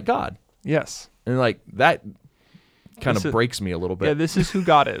be like God. Yes. And like that kind of breaks me a little bit. Yeah, this is who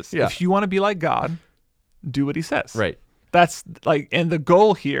God is. Yeah. If you want to be like God, do what he says. Right. That's like, and the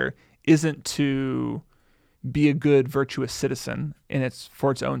goal here isn't to be a good, virtuous citizen and it's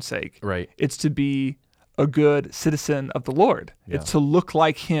for its own sake. Right. It's to be a good citizen of the Lord. Yeah. It's to look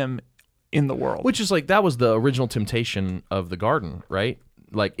like him in the world. Which is like, that was the original temptation of the garden, right?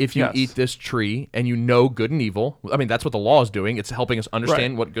 Like if you eat this tree and you know good and evil, I mean, that's what the law is doing. It's helping us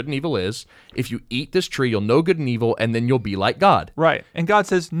understand what good and evil is. If you eat this tree, you'll know good and evil, and then you'll be like God. Right. And God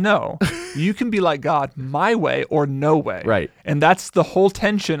says, no, you can be like God my way or no way. Right. And that's the whole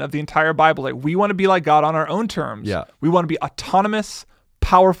tension of the entire Bible. Like we want to be like God on our own terms. Yeah. We want to be autonomous,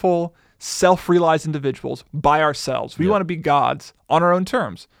 powerful, self-realized individuals by ourselves. We want to be gods on our own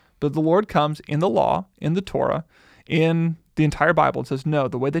terms. But the Lord comes in the law, in the Torah, in the entire Bible, and says, no,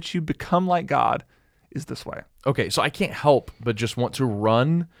 the way that you become like God is this way. Okay, so I can't help but just want to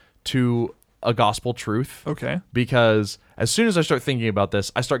run to a gospel truth. Okay. Because as soon as I start thinking about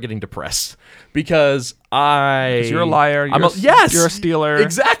this, I start getting depressed. Because you're a liar. Yes! You're a stealer.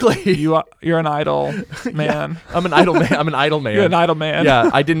 Exactly. You're an idle man. Yeah, I'm an idle man. I'm an idle man. You're an idle man. Yeah,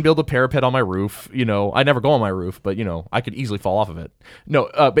 I didn't build a parapet on my roof. I never go on my roof, but I could easily fall off of it.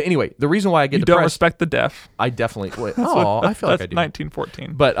 No, but anyway, the reason why I get You depressed, don't respect the deaf. I definitely. Wait, I feel like I do. That's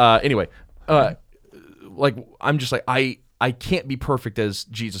 1914. But anyway, like I'm just like I can't be perfect as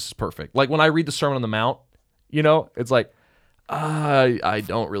Jesus is perfect. Like when I read the Sermon on the Mount, it's like I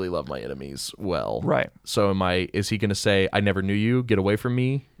don't really love my enemies well. Right. So is he going to say, I never knew you, get away from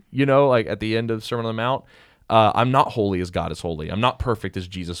me? Like at the end of the Sermon on the Mount, I'm not holy as God is holy. I'm not perfect as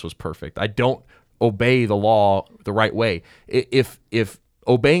Jesus was perfect. I don't obey the law the right way. If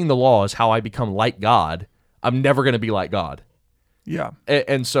obeying the law is how I become like God, I'm never going to be like God. Yeah.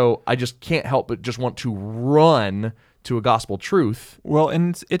 And so I just can't help but just want to run to a gospel truth. Well,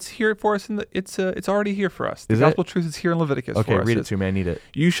 and it's here for us. It's already here for us. The gospel truth is here in Leviticus. Okay, for us. read it to me. I need it.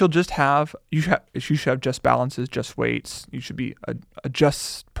 You should have just balances, just weights. You should be a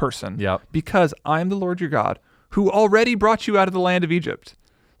just person. Yeah. Because I am the Lord your God, who already brought you out of the land of Egypt.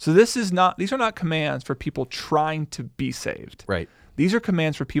 So these are not commands for people trying to be saved. Right. These are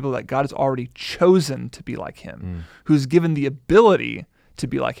commands for people that God has already chosen to be like him, who's given the ability to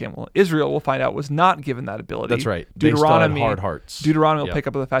be like him. Well, Israel, we'll find out, was not given that ability. That's right. Deuteronomy, they still had hard hearts. Deuteronomy will pick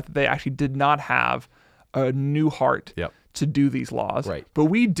up on the fact that they actually did not have a new heart to do these laws. Right. But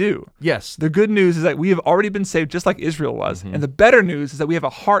we do. Yes. The good news is that we have already been saved just like Israel was. And the better news is that we have a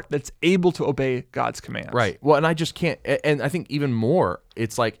heart that's able to obey God's commands. Right. Well, and I just can't. And I think even more,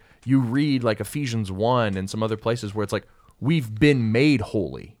 it's like you read like Ephesians 1 and some other places where it's like, we've been made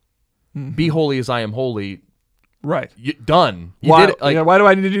holy. Be holy as I am holy. Right. Done. You Why, did it. Like, why do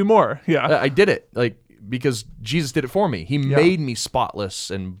I need to do more? Yeah. I did it. Like because Jesus did it for me. He made me spotless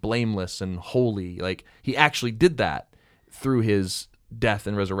and blameless and holy. Like, he actually did that through his death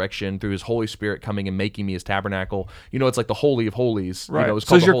and resurrection, through his Holy Spirit coming and making me his tabernacle. It's like the Holy of Holies. Right. It's So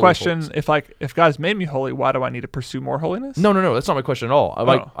called is the your Holy of question, Holies. if God's made me holy, why do I need to pursue more holiness? No, that's not my question at all.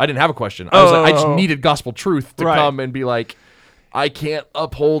 I didn't have a question. I just needed gospel truth to Right. come and be like, I can't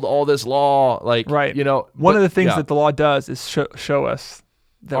uphold all this law. Like, Right. One One of the things that the law does is show us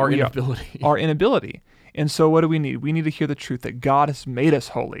that our we inability. our inability. And so what do we need? We need to hear the truth that God has made us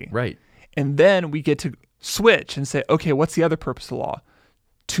holy. Right. And then we get to switch and say, okay, what's the other purpose of the law?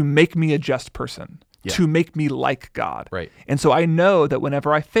 To make me a just person, to make me like God. Right. And so I know that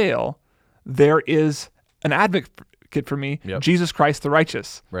whenever I fail, there is an advocate for me, Jesus Christ the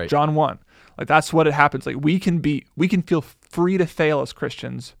righteous, Right. John 1. Like, that's what it happens. Like, we can feel free to fail as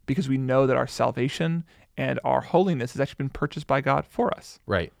Christians because we know that our salvation and our holiness has actually been purchased by God for us.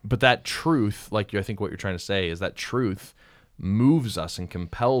 Right. But that truth, like I think what you're trying to say is that truth moves us and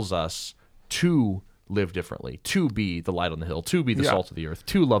compels us to live differently, to be the light on the hill, to be the salt of the earth,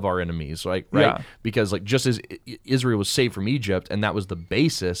 to love our enemies, right? Yeah. Because like just as Israel was saved from Egypt, and that was the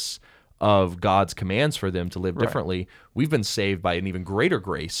basis of God's commands for them to live differently, we've been saved by an even greater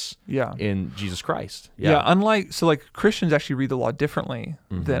grace in Jesus Christ. Like Christians actually read the law differently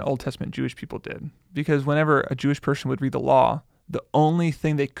than Old Testament Jewish people did, because whenever a Jewish person would read the law, the only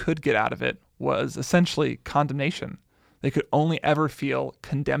thing they could get out of it was essentially condemnation. They could only ever feel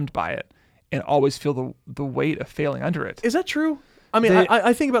condemned by it and always feel the weight of failing under it. Is that true? I mean,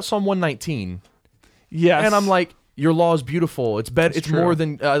 I think about Psalm 119. Yes. And I'm like, your law is beautiful. It's better. It's true.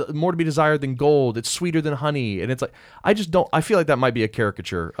 more to be desired than gold. It's sweeter than honey. And it's like, I feel like that might be a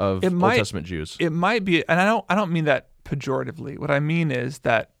caricature of Old Testament Jews. It might be, and I don't mean that pejoratively. What I mean is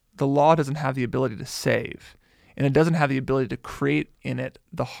that the law doesn't have the ability to save, and it doesn't have the ability to create in it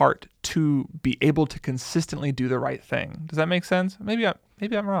the heart to be able to consistently do the right thing. Does that make sense? Maybe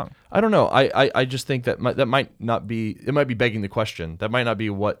I'm wrong. I don't know. I just think that might not be. It might be begging the question. That might not be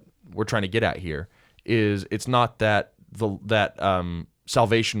what we're trying to get at here. It's not that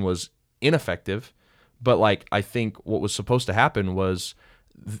salvation was ineffective, but like I think what was supposed to happen was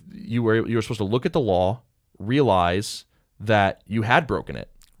you were supposed to look at the law, realize that you had broken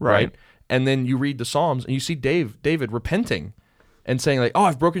it, right? And then you read the Psalms and you see David repenting and saying like, "Oh,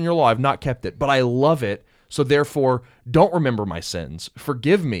 I've broken your law. I've not kept it, but I love it. So therefore, don't remember my sins.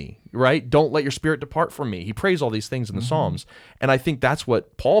 Forgive me, right? Don't let your spirit depart from me." He prays all these things in the Psalms. And I think that's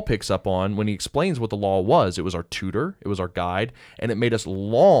what Paul picks up on when he explains what the law was. It was our tutor, it was our guide, and it made us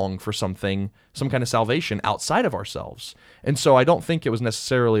long for some kind of salvation outside of ourselves. And so I don't think it was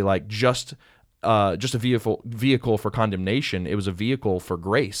necessarily like just a vehicle for condemnation. It was a vehicle for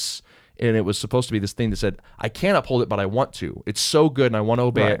grace. And it was supposed to be this thing that said, I can't uphold it, but I want to. It's so good, and I want to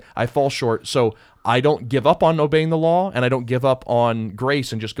obey it. I fall short, so I don't give up on obeying the law, and I don't give up on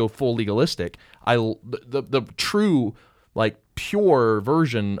grace and just go full legalistic. The true, like, pure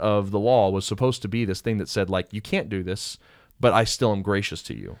version of the law was supposed to be this thing that said, like, you can't do this, but I still am gracious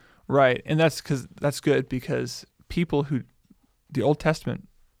to you. Right, and that's good because the Old Testament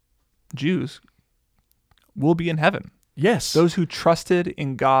Jews will be in heaven. Yes. Those who trusted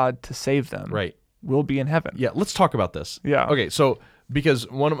in God to save them will be in heaven. Yeah, let's talk about this. Yeah. Okay, so because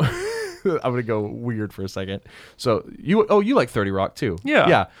one of my... I'm going to go weird for a second. So you like 30 Rock too. Yeah.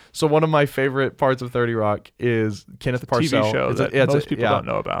 Yeah. So one of my favorite parts of 30 Rock is Kenneth Parcell. TV show that most people don't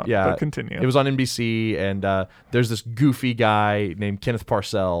know about. Yeah. But continue. It was on NBC, and there's this goofy guy named Kenneth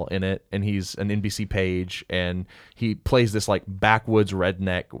Parcell in it, and he's an NBC page, and he plays this like backwoods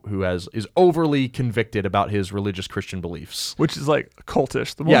redneck who is overly convicted about his religious Christian beliefs. Which is like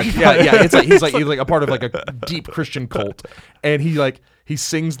cultish. Yeah. It's like he's like a part of like a deep Christian cult, and he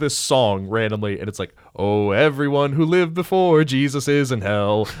sings this song randomly, and it's like, "Oh, everyone who lived before Jesus is in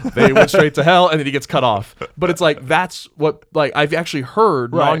hell. They went straight to hell," and then he gets cut off. But it's like that's what like I've actually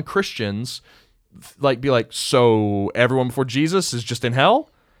heard non-Christians like be like, "So everyone before Jesus is just in hell?"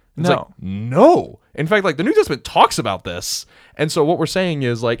 It's like, no. In fact, like the New Testament talks about this, and so what we're saying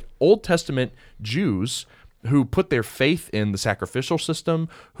is like Old Testament Jews who put their faith in the sacrificial system,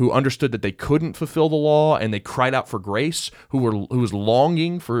 who understood that they couldn't fulfill the law, and they cried out for grace, who was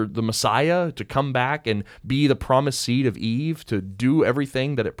longing for the Messiah to come back and be the promised seed of Eve, to do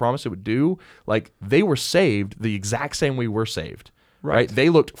everything that it promised it would do, like they were saved the exact same way we're saved. Right? They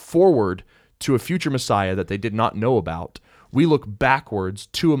looked forward to a future Messiah that they did not know about. We look backwards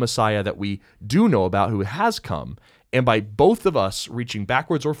to a Messiah that we do know about who has come. And by both of us reaching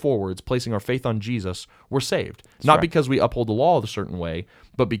backwards or forwards, placing our faith on Jesus, we're saved. Not because we uphold the law a certain way,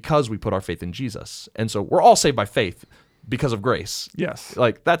 but because we put our faith in Jesus. And so we're all saved by faith. because of grace. Yes.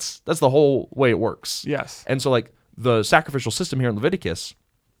 Like that's the whole way it works. Yes. And so like the sacrificial system here in Leviticus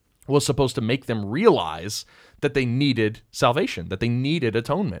was supposed to make them realize that they needed salvation, that they needed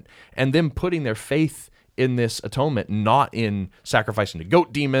atonement, and them putting their faith in this atonement, not in sacrificing to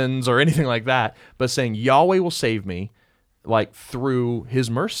goat demons or anything like that, but saying Yahweh will save me, like through his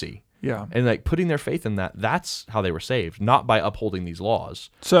mercy. Yeah. And like putting their faith in that, that's how they were saved, not by upholding these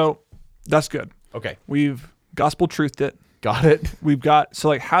laws. So that's good. Okay. We've gospel truthed it. Got it. We've got, so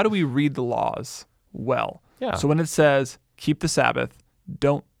like, how do we read the laws well? Yeah. So when it says, keep the Sabbath,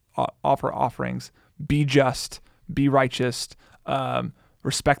 don't offer offerings, be just, be righteous,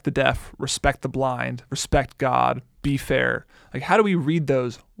 respect the deaf, respect the blind, respect God, be fair. Like, how do we read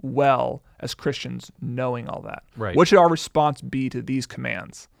those well as Christians, knowing all that? Right. What should our response be to these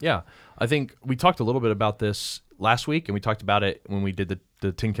commands? Yeah. I think we talked a little bit about this last week, and we talked about it when we did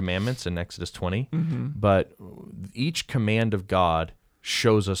the 10 Commandments in Exodus 20. Mm-hmm. But each command of God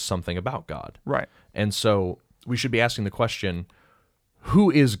shows us something about God. Right. And so we should be asking the question,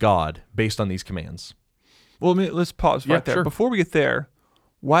 who is God based on these commands? Well, let's pause right there. Sure. Before we get there,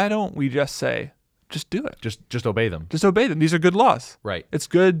 why don't we just say, just do it? Just obey them. Just obey them. These are good laws. Right. It's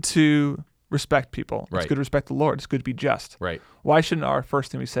good to respect people. Right. It's good to respect the Lord. It's good to be just. Right. Why shouldn't our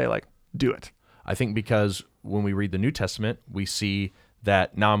first thing we say, like, do it? I think because when we read the New Testament, we see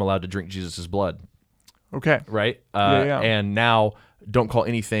that now I'm allowed to drink Jesus' blood. Okay. Right? Yeah. And now don't call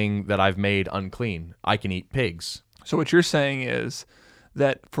anything that I've made unclean. I can eat pigs. So what you're saying is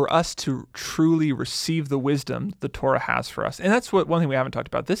that for us to truly receive the wisdom the Torah has for us, and that's one thing we haven't talked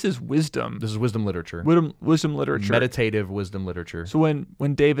about. This is wisdom. This is wisdom literature. Wisdom literature. Meditative wisdom literature. So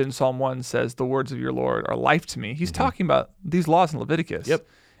when David in Psalm 1 says, the words of your Lord are life to me, he's talking about these laws in Leviticus. Yep.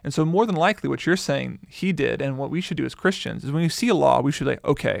 And so more than likely what you're saying he did, and what we should do as Christians, is when you see a law, we should be like,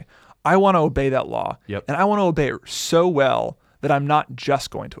 okay, I want to obey that law. Yep. And I want to obey it so well that I'm not just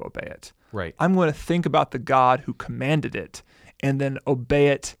going to obey it. Right. I'm going to think about the God who commanded it and then obey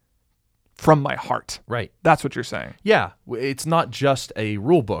it from my heart. Right. That's what you're saying. Yeah. It's not just a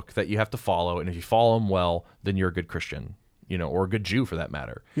rule book that you have to follow, and if you follow them well, then you're a good Christian, or a good Jew for that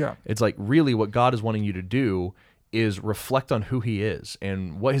matter. Yeah. It's like really what God is wanting you to do is reflect on who he is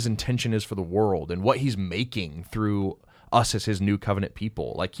and what his intention is for the world and what he's making through us as his new covenant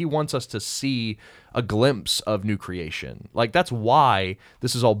people. Like he wants us to see a glimpse of new creation. Like that's why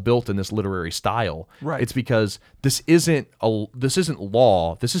this is all built in this literary style. Right. It's because this isn't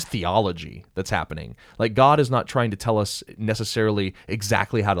law, this is theology that's happening. Like God is not trying to tell us necessarily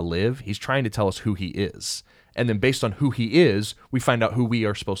exactly how to live. He's trying to tell us who he is. And then based on who he is, we find out who we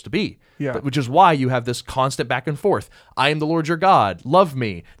are supposed to be. Yeah. Which is why you have this constant back and forth. I am the Lord your God. Love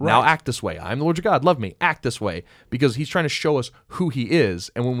me. Now act this way. I am the Lord your God. Love me. Act this way. Because he's trying to show us who he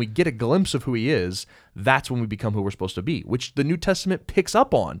is. And when we get a glimpse of who he is, that's when we become who we're supposed to be, which the New Testament picks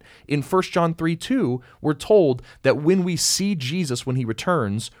up on. In 1 John 3:2, we're told that when we see Jesus when he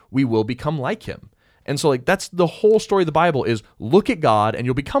returns, we will become like him. And so like that's the whole story of the Bible is look at God and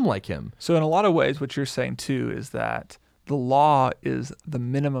you'll become like him. So in a lot of ways, what you're saying too is that the law is the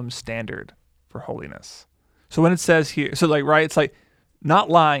minimum standard for holiness. So when it says here, so like, right, it's like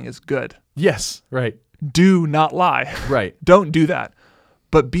not lying is good. Yes, right. Do not lie. Right. Don't do that.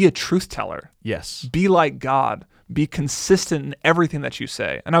 But be a truth teller. Yes. Be like God. Be consistent in everything that you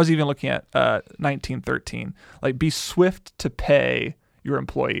say. And I was even looking at 19:13, like be swift to pay your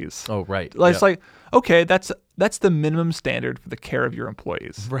employees. Oh, right. Like, it's like, okay, that's the minimum standard for the care of your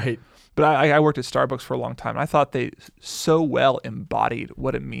employees. Right. But I worked at Starbucks for a long time. And I thought they so well embodied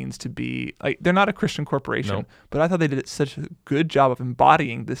what it means to be, like, they're not a Christian corporation, No. but I thought they did such a good job of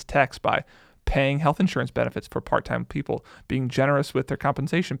embodying this text by paying health insurance benefits for part-time people, being generous with their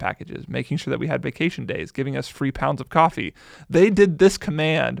compensation packages, making sure that we had vacation days, giving us free pounds of coffee. They did this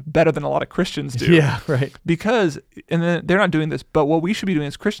command better than a lot of Christians do. Yeah, right. Because, and then they're not doing this, but what we should be doing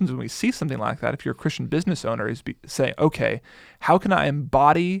as Christians when we see something like that, if you're a Christian business owner, is say, okay, how can I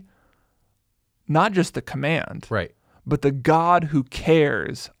embody not just the command, Right. but the God who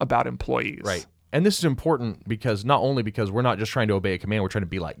cares about employees? Right. And this is important because not only because we're not just trying to obey a command, we're trying to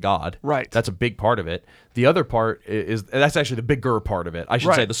be like God. Right. That's a big part of it. The other part is that's actually the bigger part of it. I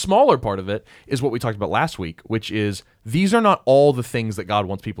should say Right. the smaller part of it is what we talked about last week, which is these are not all the things that God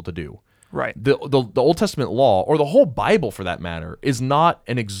wants people to do. Right. The Old Testament law, or the whole Bible for that matter, is not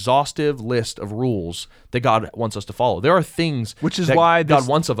an exhaustive list of rules that God wants us to follow. There are things Which is that why God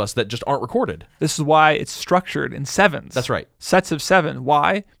wants of us that just aren't recorded. This is why it's structured in sevens. That's right. Sets of 7.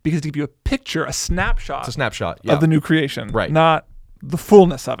 Why? Because to give you a picture, a snapshot, It's a snapshot. Yeah. of the new creation, Right. not the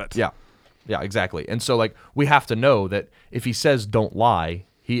fullness of it. Yeah. Yeah, exactly. And so like we have to know that if he says don't lie,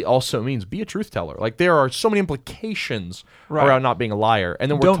 he also means be a truth teller. Like there are so many implications Right. around not being a liar. And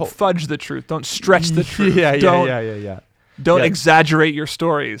then we're Don't fudge the truth. Don't stretch the truth. yeah. Don't Yeah. exaggerate your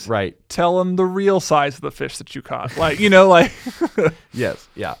stories. Right. Tell them the real size of the fish that you caught. Like, like. Yes.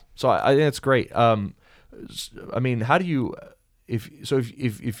 Yeah. So I think it's great. I mean, how do you,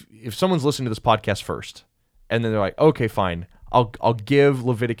 if someone's listening to this podcast first, and then they're like, okay, fine, I'll give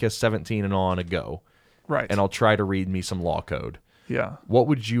Leviticus 17 and on a go, Right. and I'll try to read me some law code. Yeah. What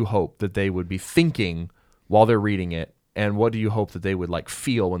would you hope that they would be thinking while they're reading it, and what do you hope that they would like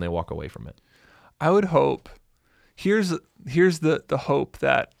feel when they walk away from it? I would hope. Here's the hope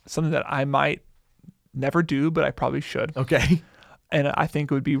that something that I might never do, but I probably should. Okay. And I think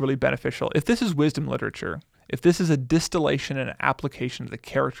it would be really beneficial. If this is wisdom literature, if this is a distillation and an application of the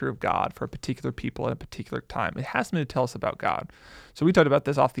character of God for a particular people at a particular time, it has something to tell us about God. So we talked about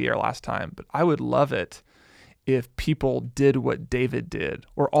this off the air last time, but I would love it if people did what David did,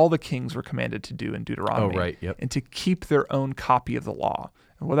 or all the kings were commanded to do in Deuteronomy, Oh, right, yep. and to keep their own copy of the law.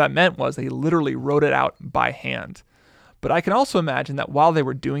 And what that meant was they literally wrote it out by hand. But I can also imagine that while they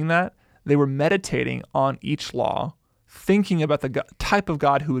were doing that, they were meditating on each law, thinking about the type of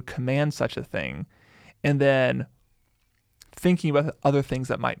God who would command such a thing, and then thinking about the other things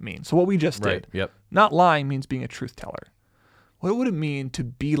that might mean. So what we just Right. did, Yep. not lying means being a truth teller. What would it mean to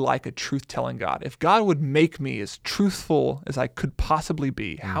be like a truth-telling God? If God would make me as truthful as I could possibly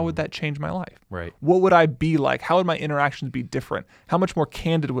be, how would that change my life? Right. What would I be like? How would my interactions be different? How much more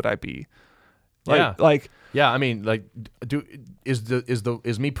candid would I be? Yeah. I mean, like,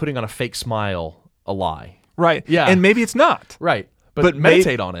 is me putting on a fake smile a lie? Right. Yeah. And maybe it's not. Right. But But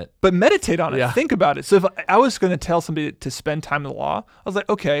meditate on it. But meditate on it. Yeah. Think about it. So if I was going to tell somebody to spend time in the law, I was like,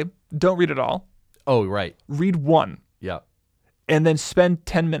 okay, don't read it all. Oh, right. Read one. Yeah. And then spend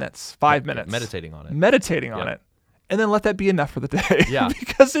 10 minutes, 5 minutes. Meditating on it. Meditating on Yeah. it. And then let that be enough for the day. Yeah.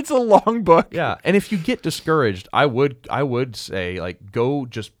 Because it's a long book. Yeah. And if you get discouraged, I would say, like, go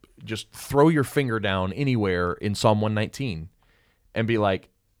just throw your finger down anywhere in Psalm 119 and be like,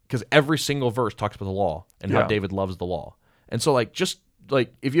 because every single verse talks about the law and how Yeah. David loves the law. And so, like, just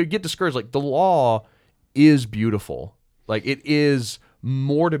like, if you get discouraged, like, the law is beautiful. Like, it is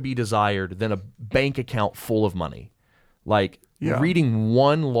more to be desired than a bank account full of money. Like, Yeah. reading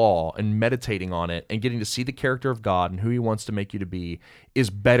one law and meditating on it and getting to see the character of God and who he wants to make you to be is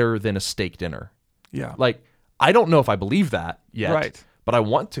better than a steak dinner. Yeah. Like, I don't know if I believe that yet, Right. but I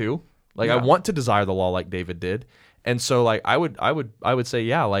want to. Like, I Yeah. want to desire the law like David did. And so, like, I would say,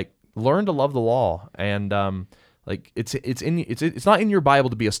 yeah, like, learn to love the law. And like, it's not in your Bible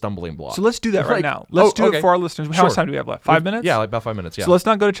to be a stumbling block. So let's do that right Like, now. Let's do okay. it for our listeners. How Sure. much time do we have left? 5 minutes? Yeah, like about 5 minutes. Yeah. So let's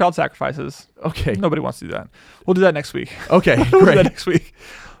not go to child sacrifices. Okay. Nobody wants to do that. We'll do that next week. Okay. We'll do that Great. next week.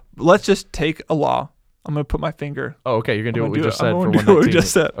 Let's just take a law. I'm going to put my finger. Oh, okay. You're gonna do I'm what we gonna just do it. said I'm for gonna do what we 119.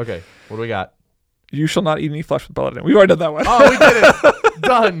 just said. Okay. What do we got? You shall not eat any flesh with blood in it. We've already done that one. Oh, we did it.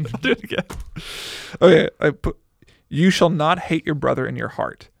 Done. Do it again. Okay. You shall not hate your brother in your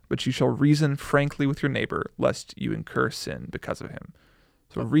heart, but you shall reason frankly with your neighbor, lest you incur sin because of him.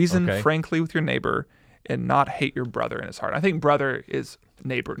 So reason Okay. frankly with your neighbor and not hate your brother in his heart. I think brother is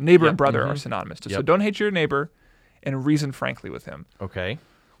neighbor. Neighbor and Yep. brother Mhm. are synonymous. So Yep. don't hate your neighbor and reason frankly with him. Okay.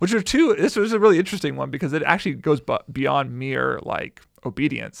 Which are two. This was a really interesting one because it actually goes beyond mere like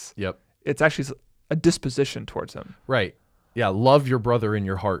obedience. Yep. It's actually a disposition towards him Right. Yeah. Love your brother in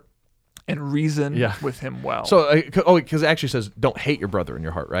your heart. and reason Yeah. with him well. So, because it actually says, don't hate your brother in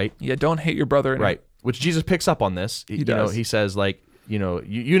your heart, right? yeah, don't hate your brother. Right. Which Jesus picks up on this. He does. He says, like,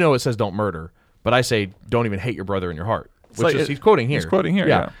 it says don't murder, but I say don't even hate your brother in your heart. like He's quoting here. He's quoting here.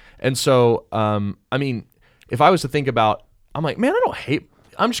 Yeah. And so, I mean, if I was to think about, I'm like, man,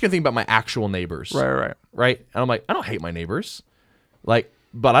 I'm just gonna think about my actual neighbors. Right. Right. And I'm like, I don't hate my neighbors. Like,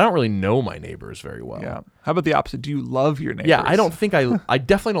 but I don't really know my neighbors very well. Yeah. How about the opposite? Do you love your neighbors? Yeah. I don't think I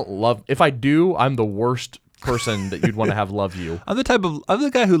definitely don't love, if I do, I'm the worst person that you'd want to have love you. I'm the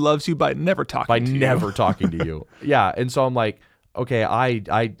guy who loves you by never talking to you. Talking to you. Yeah. And so I'm like, okay, I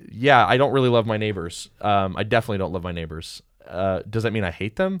don't really love my neighbors. I definitely don't love my neighbors. Does that mean I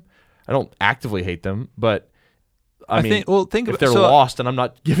hate them? I don't actively hate them, but I mean, think if they're lost and I'm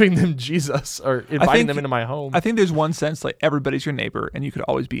not giving them Jesus or inviting them into my home. I think there's one sense like everybody's your neighbor and you could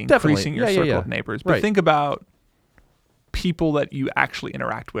always be Definitely. increasing your Yeah, circle yeah. of neighbors. But Right. think about people that you actually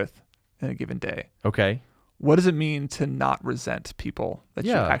interact with in a given day. Okay. What does it mean to not resent people that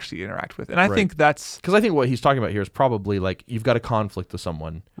you Yeah. actually interact with? And I Right. think that's Because I think what he's talking about here is probably like you've got a conflict with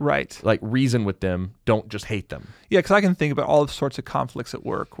someone, right. like reason with them, don't just hate them. Yeah, because I can think about all sorts of conflicts at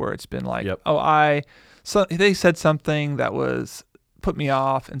work where it's been like, Yep. they said something that was put me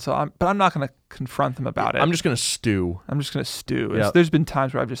off, and so I'm not going to confront them about it. I'm just going to stew. I'm just going to stew. Yeah. There's been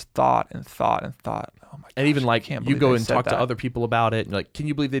times where I've just thought and thought and thought. Oh my gosh, And even like can't you believe go they and said talk to that. other people about it, and like, can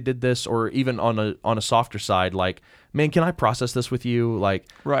you believe they did this? Or even on a softer side, like, man, can I process this with you? Like,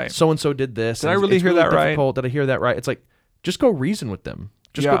 Right. so and so did this. Did I and really it's hear that right? difficult. Did I hear that right? It's like, just go reason with them.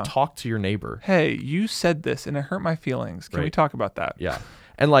 Just Yeah. go talk to your neighbor. Hey, you said this and it hurt my feelings. Can we Right. talk about that? Yeah.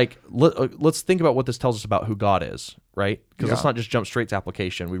 And like, let's think about what this tells us about who God is, right? Because let's Yeah. not just jump straight to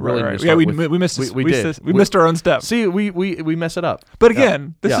application. We really Right. need to Yeah, start we with, missed this. we We, did. missed, we missed our own step. See, we mess it up. But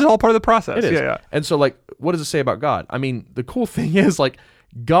again, this Yeah. is all part of the process. It is. Yeah, yeah. And so, like, what does it say about God? I mean, the cool thing is, like,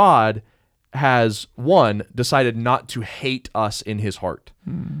 God has, one, decided not to hate us in his heart.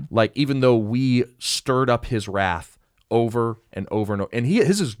 Like, even though we stirred up his wrath over and over and over. And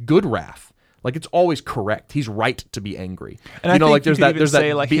his is good wrath. Like, it's always correct. He's right to be angry. And you I know, think like, you there's could even that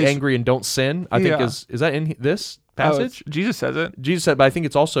say, like, be his- angry and don't sin, I think Yeah. is that in this Oh, passage? Jesus says it. Jesus said, but I think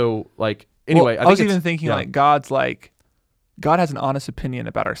it's also, like, anyway. Well, I was think even thinking, like, God has an honest opinion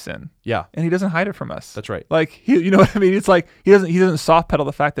about our sin, yeah, and he doesn't hide it from us. that's right. Like, you know what I mean? It's like he doesn't soft pedal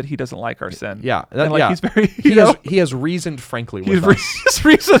the fact that he doesn't like our sin. Yeah. And like yeah. he's very, He has reasoned frankly with he's us. he's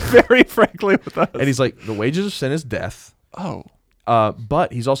reasoned very frankly with us. And he's like, the wages of sin is death. Oh,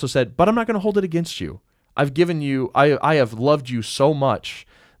 But he's also said, but I'm not going to hold it against you. I've given you, I have loved you so much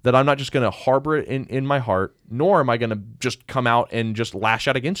that I'm not just going to harbor it in my heart, nor am I going to just come out and just lash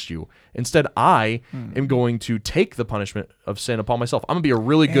out against you. Instead, I am going to take the punishment of sin upon myself. I'm going to be a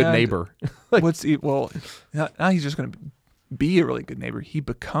really good And neighbor. now he's just going to be a really good neighbor. He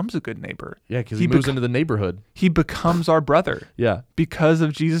becomes a good neighbor. Yeah, because he moves into the neighborhood. He becomes our brother. Yeah. Because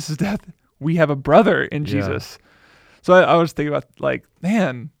of Jesus' death, we have a brother in Yeah. Jesus. So I was thinking about, like,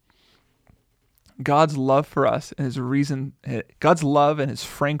 man, God's love for us and God's love and his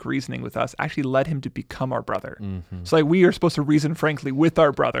frank reasoning with us actually led him to become our brother. Mm-hmm. So like we are supposed to reason frankly with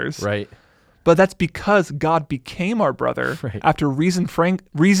our brothers, Right. but that's because God became our brother Right. after reasoning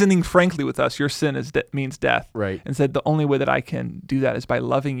frankly with us. Your sin means death, Right. and said the only way that I can do that is by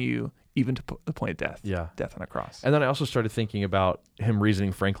loving you even to the point of death. Yeah. Death on a cross. And then I also started thinking about him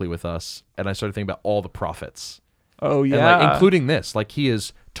reasoning frankly with us, and I started thinking about all the prophets. Oh yeah, And like, including this, like he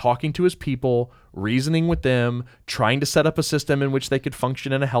is talking to his people, reasoning with them, trying to set up a system in which they could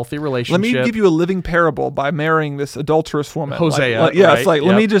function in a healthy relationship. Let me give you a living parable by marrying this adulterous woman. Hosea, yeah, right? it's like, let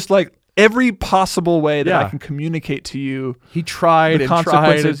Yep. me just like every possible way that I Yeah. can communicate to you. He tried The and tried and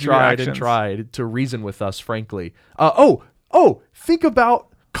consequences of your tried and actions. tried to reason with us, frankly. Think about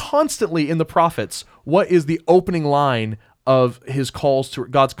constantly in the prophets, what is the opening line of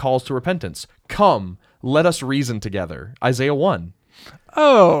God's calls to repentance? Come, let us reason together. Isaiah 1.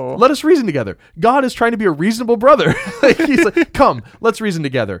 Oh, Let us reason together. God is trying to be a reasonable brother. He's like, come, let's reason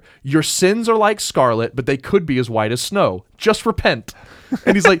together. Your sins are like scarlet, but they could be as white as snow. Just repent.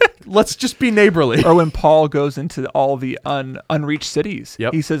 And he's like, let's just be neighborly. or when Paul goes into all the unreached cities,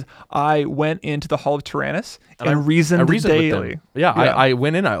 Yep. he says, I went into the hall of Tyrannus and reasoned with daily. them. Yeah, I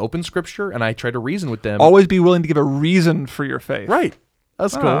went in, I opened scripture, and I tried to reason with them. Always be willing to give a reason for your faith. Right.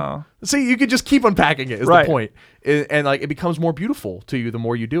 That's cool. Oh. See, you could just keep unpacking it is Right. the point. And like it becomes more beautiful to you the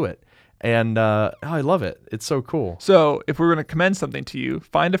more you do it. And I love it. It's so cool. So if we're going to commend something to you,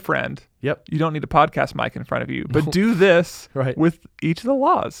 find a friend. Yep. You don't need a podcast mic in front of you, but do this Right. with each of the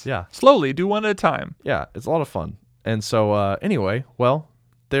laws. Yeah. Slowly, do one at a time. Yeah, it's a lot of fun. And so anyway, well,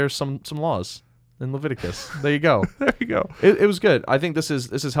 there's some laws in Leviticus. There you go. There you go. It was good. I think this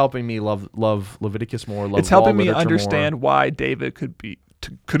is helping me love Leviticus more. Love It's helping law me literature understand more. why David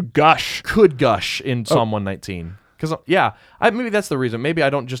could gush. Could gush in Psalm 119. Because maybe that's the reason. Maybe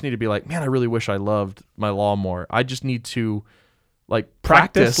I don't just need to be like, man, I really wish I loved my law more. I just need to like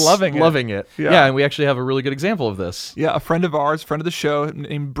practice loving it. Yeah. Yeah. And we actually have a really good example of this. Yeah, a friend of ours, friend of the show,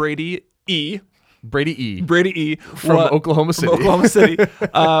 named Brady E. Brady E. From wa- Oklahoma City. From Oklahoma City,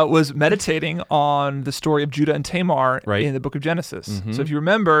 was meditating on the story of Judah and Tamar Right. in the book of Genesis. So if you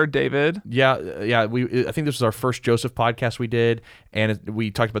remember, David, Yeah. I think this was our first Joseph podcast we did, and we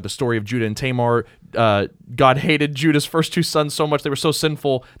talked about the story of Judah and Tamar. God hated Judah's first two sons so much, they were so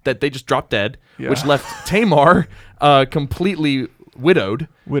sinful that they just dropped dead, Yeah. which left Tamar completely widowed.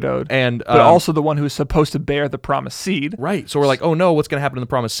 And but also the one who was supposed to bear the promised seed. right. So we're like, oh no, what's going to happen to the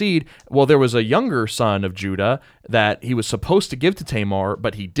promised seed? Well, there was a younger son of Judah that he was supposed to give to Tamar,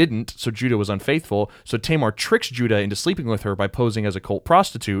 but he didn't. So Judah was unfaithful. So Tamar tricks Judah into sleeping with her by posing as a cult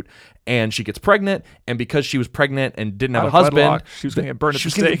prostitute, and she gets pregnant. And because she was pregnant and didn't have Out a of husband, wedlock, she was going to get burned at she the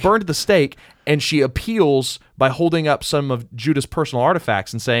was going to stake. get burned at the stake. And she appeals by holding up some of Judah's personal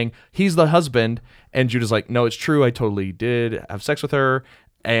artifacts and saying, he's the husband. And Judah's like, no, it's true. I totally did have sex with her.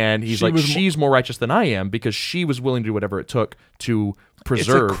 And he's she's more righteous than I am because she was willing to do whatever it took to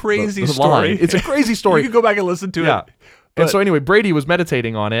preserve It's a crazy the story. line. It's a crazy story. You can go back and listen to it. And so anyway, Brady was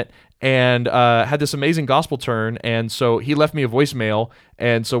meditating on it and had this amazing gospel turn. And so he left me a voicemail.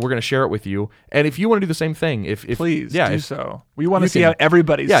 And so we're going to share it with you. And if you want to do the same thing, please do so. We want to see how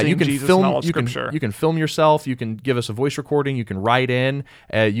everybody's seeing Jesus in all of Scripture. You can film yourself. You can give us a voice recording. You can write in.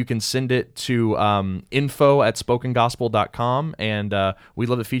 You can send it to info@spokengospel.com. And we'd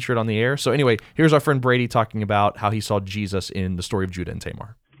love to feature it on the air. So anyway, here's our friend Brady talking about how he saw Jesus in the story of Judah and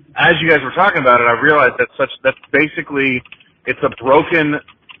Tamar. As you guys were talking about it, I realized that's basically, it's a broken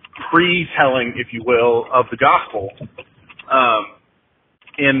pre-telling, if you will, of the gospel,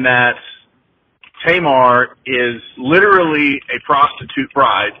 in that Tamar is literally a prostitute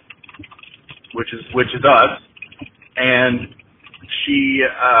bride, which is us, and she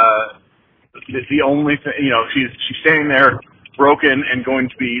is the only thing, she's standing there broken and going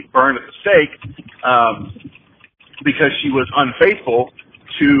to be burned at the stake because she was unfaithful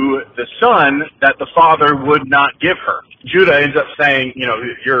to the son that the father would not give her. Judah ends up saying,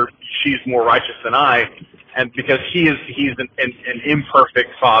 she's more righteous than I, and because he's an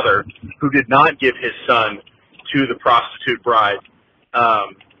imperfect father who did not give his son to the prostitute bride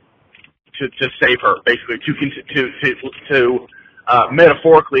to save her, basically to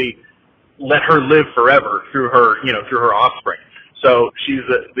metaphorically let her live forever through her offspring. So she's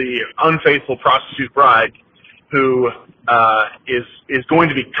the unfaithful prostitute bride who is going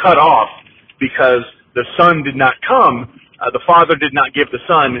to be cut off because the son did not come. The father did not give the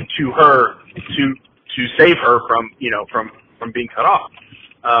son to her to save her from being cut off.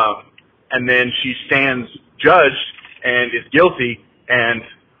 And then she stands judged and is guilty and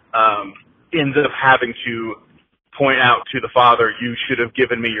ends up having to point out to the father, "You should have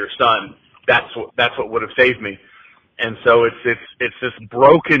given me your son. That's what would have saved me." And so it's this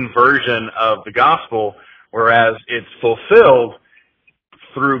broken version of the gospel, whereas it's fulfilled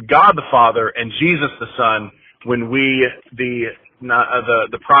through God the Father and Jesus the Son, when we, the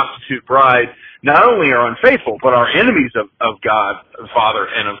prostitute bride, not only are unfaithful, but are enemies of God the Father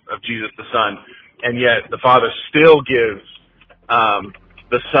and of Jesus the Son, and yet the Father still gives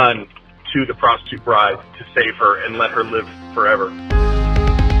the Son to the prostitute bride to save her and let her live forever.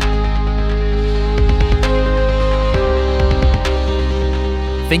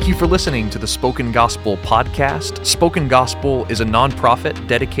 Thank you for listening to the Spoken Gospel podcast. Spoken Gospel is a nonprofit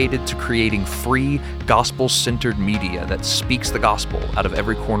dedicated to creating free, gospel-centered media that speaks the gospel out of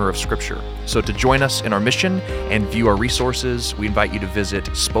every corner of Scripture. So to join us in our mission and view our resources, we invite you to visit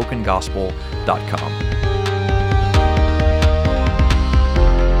spokengospel.com.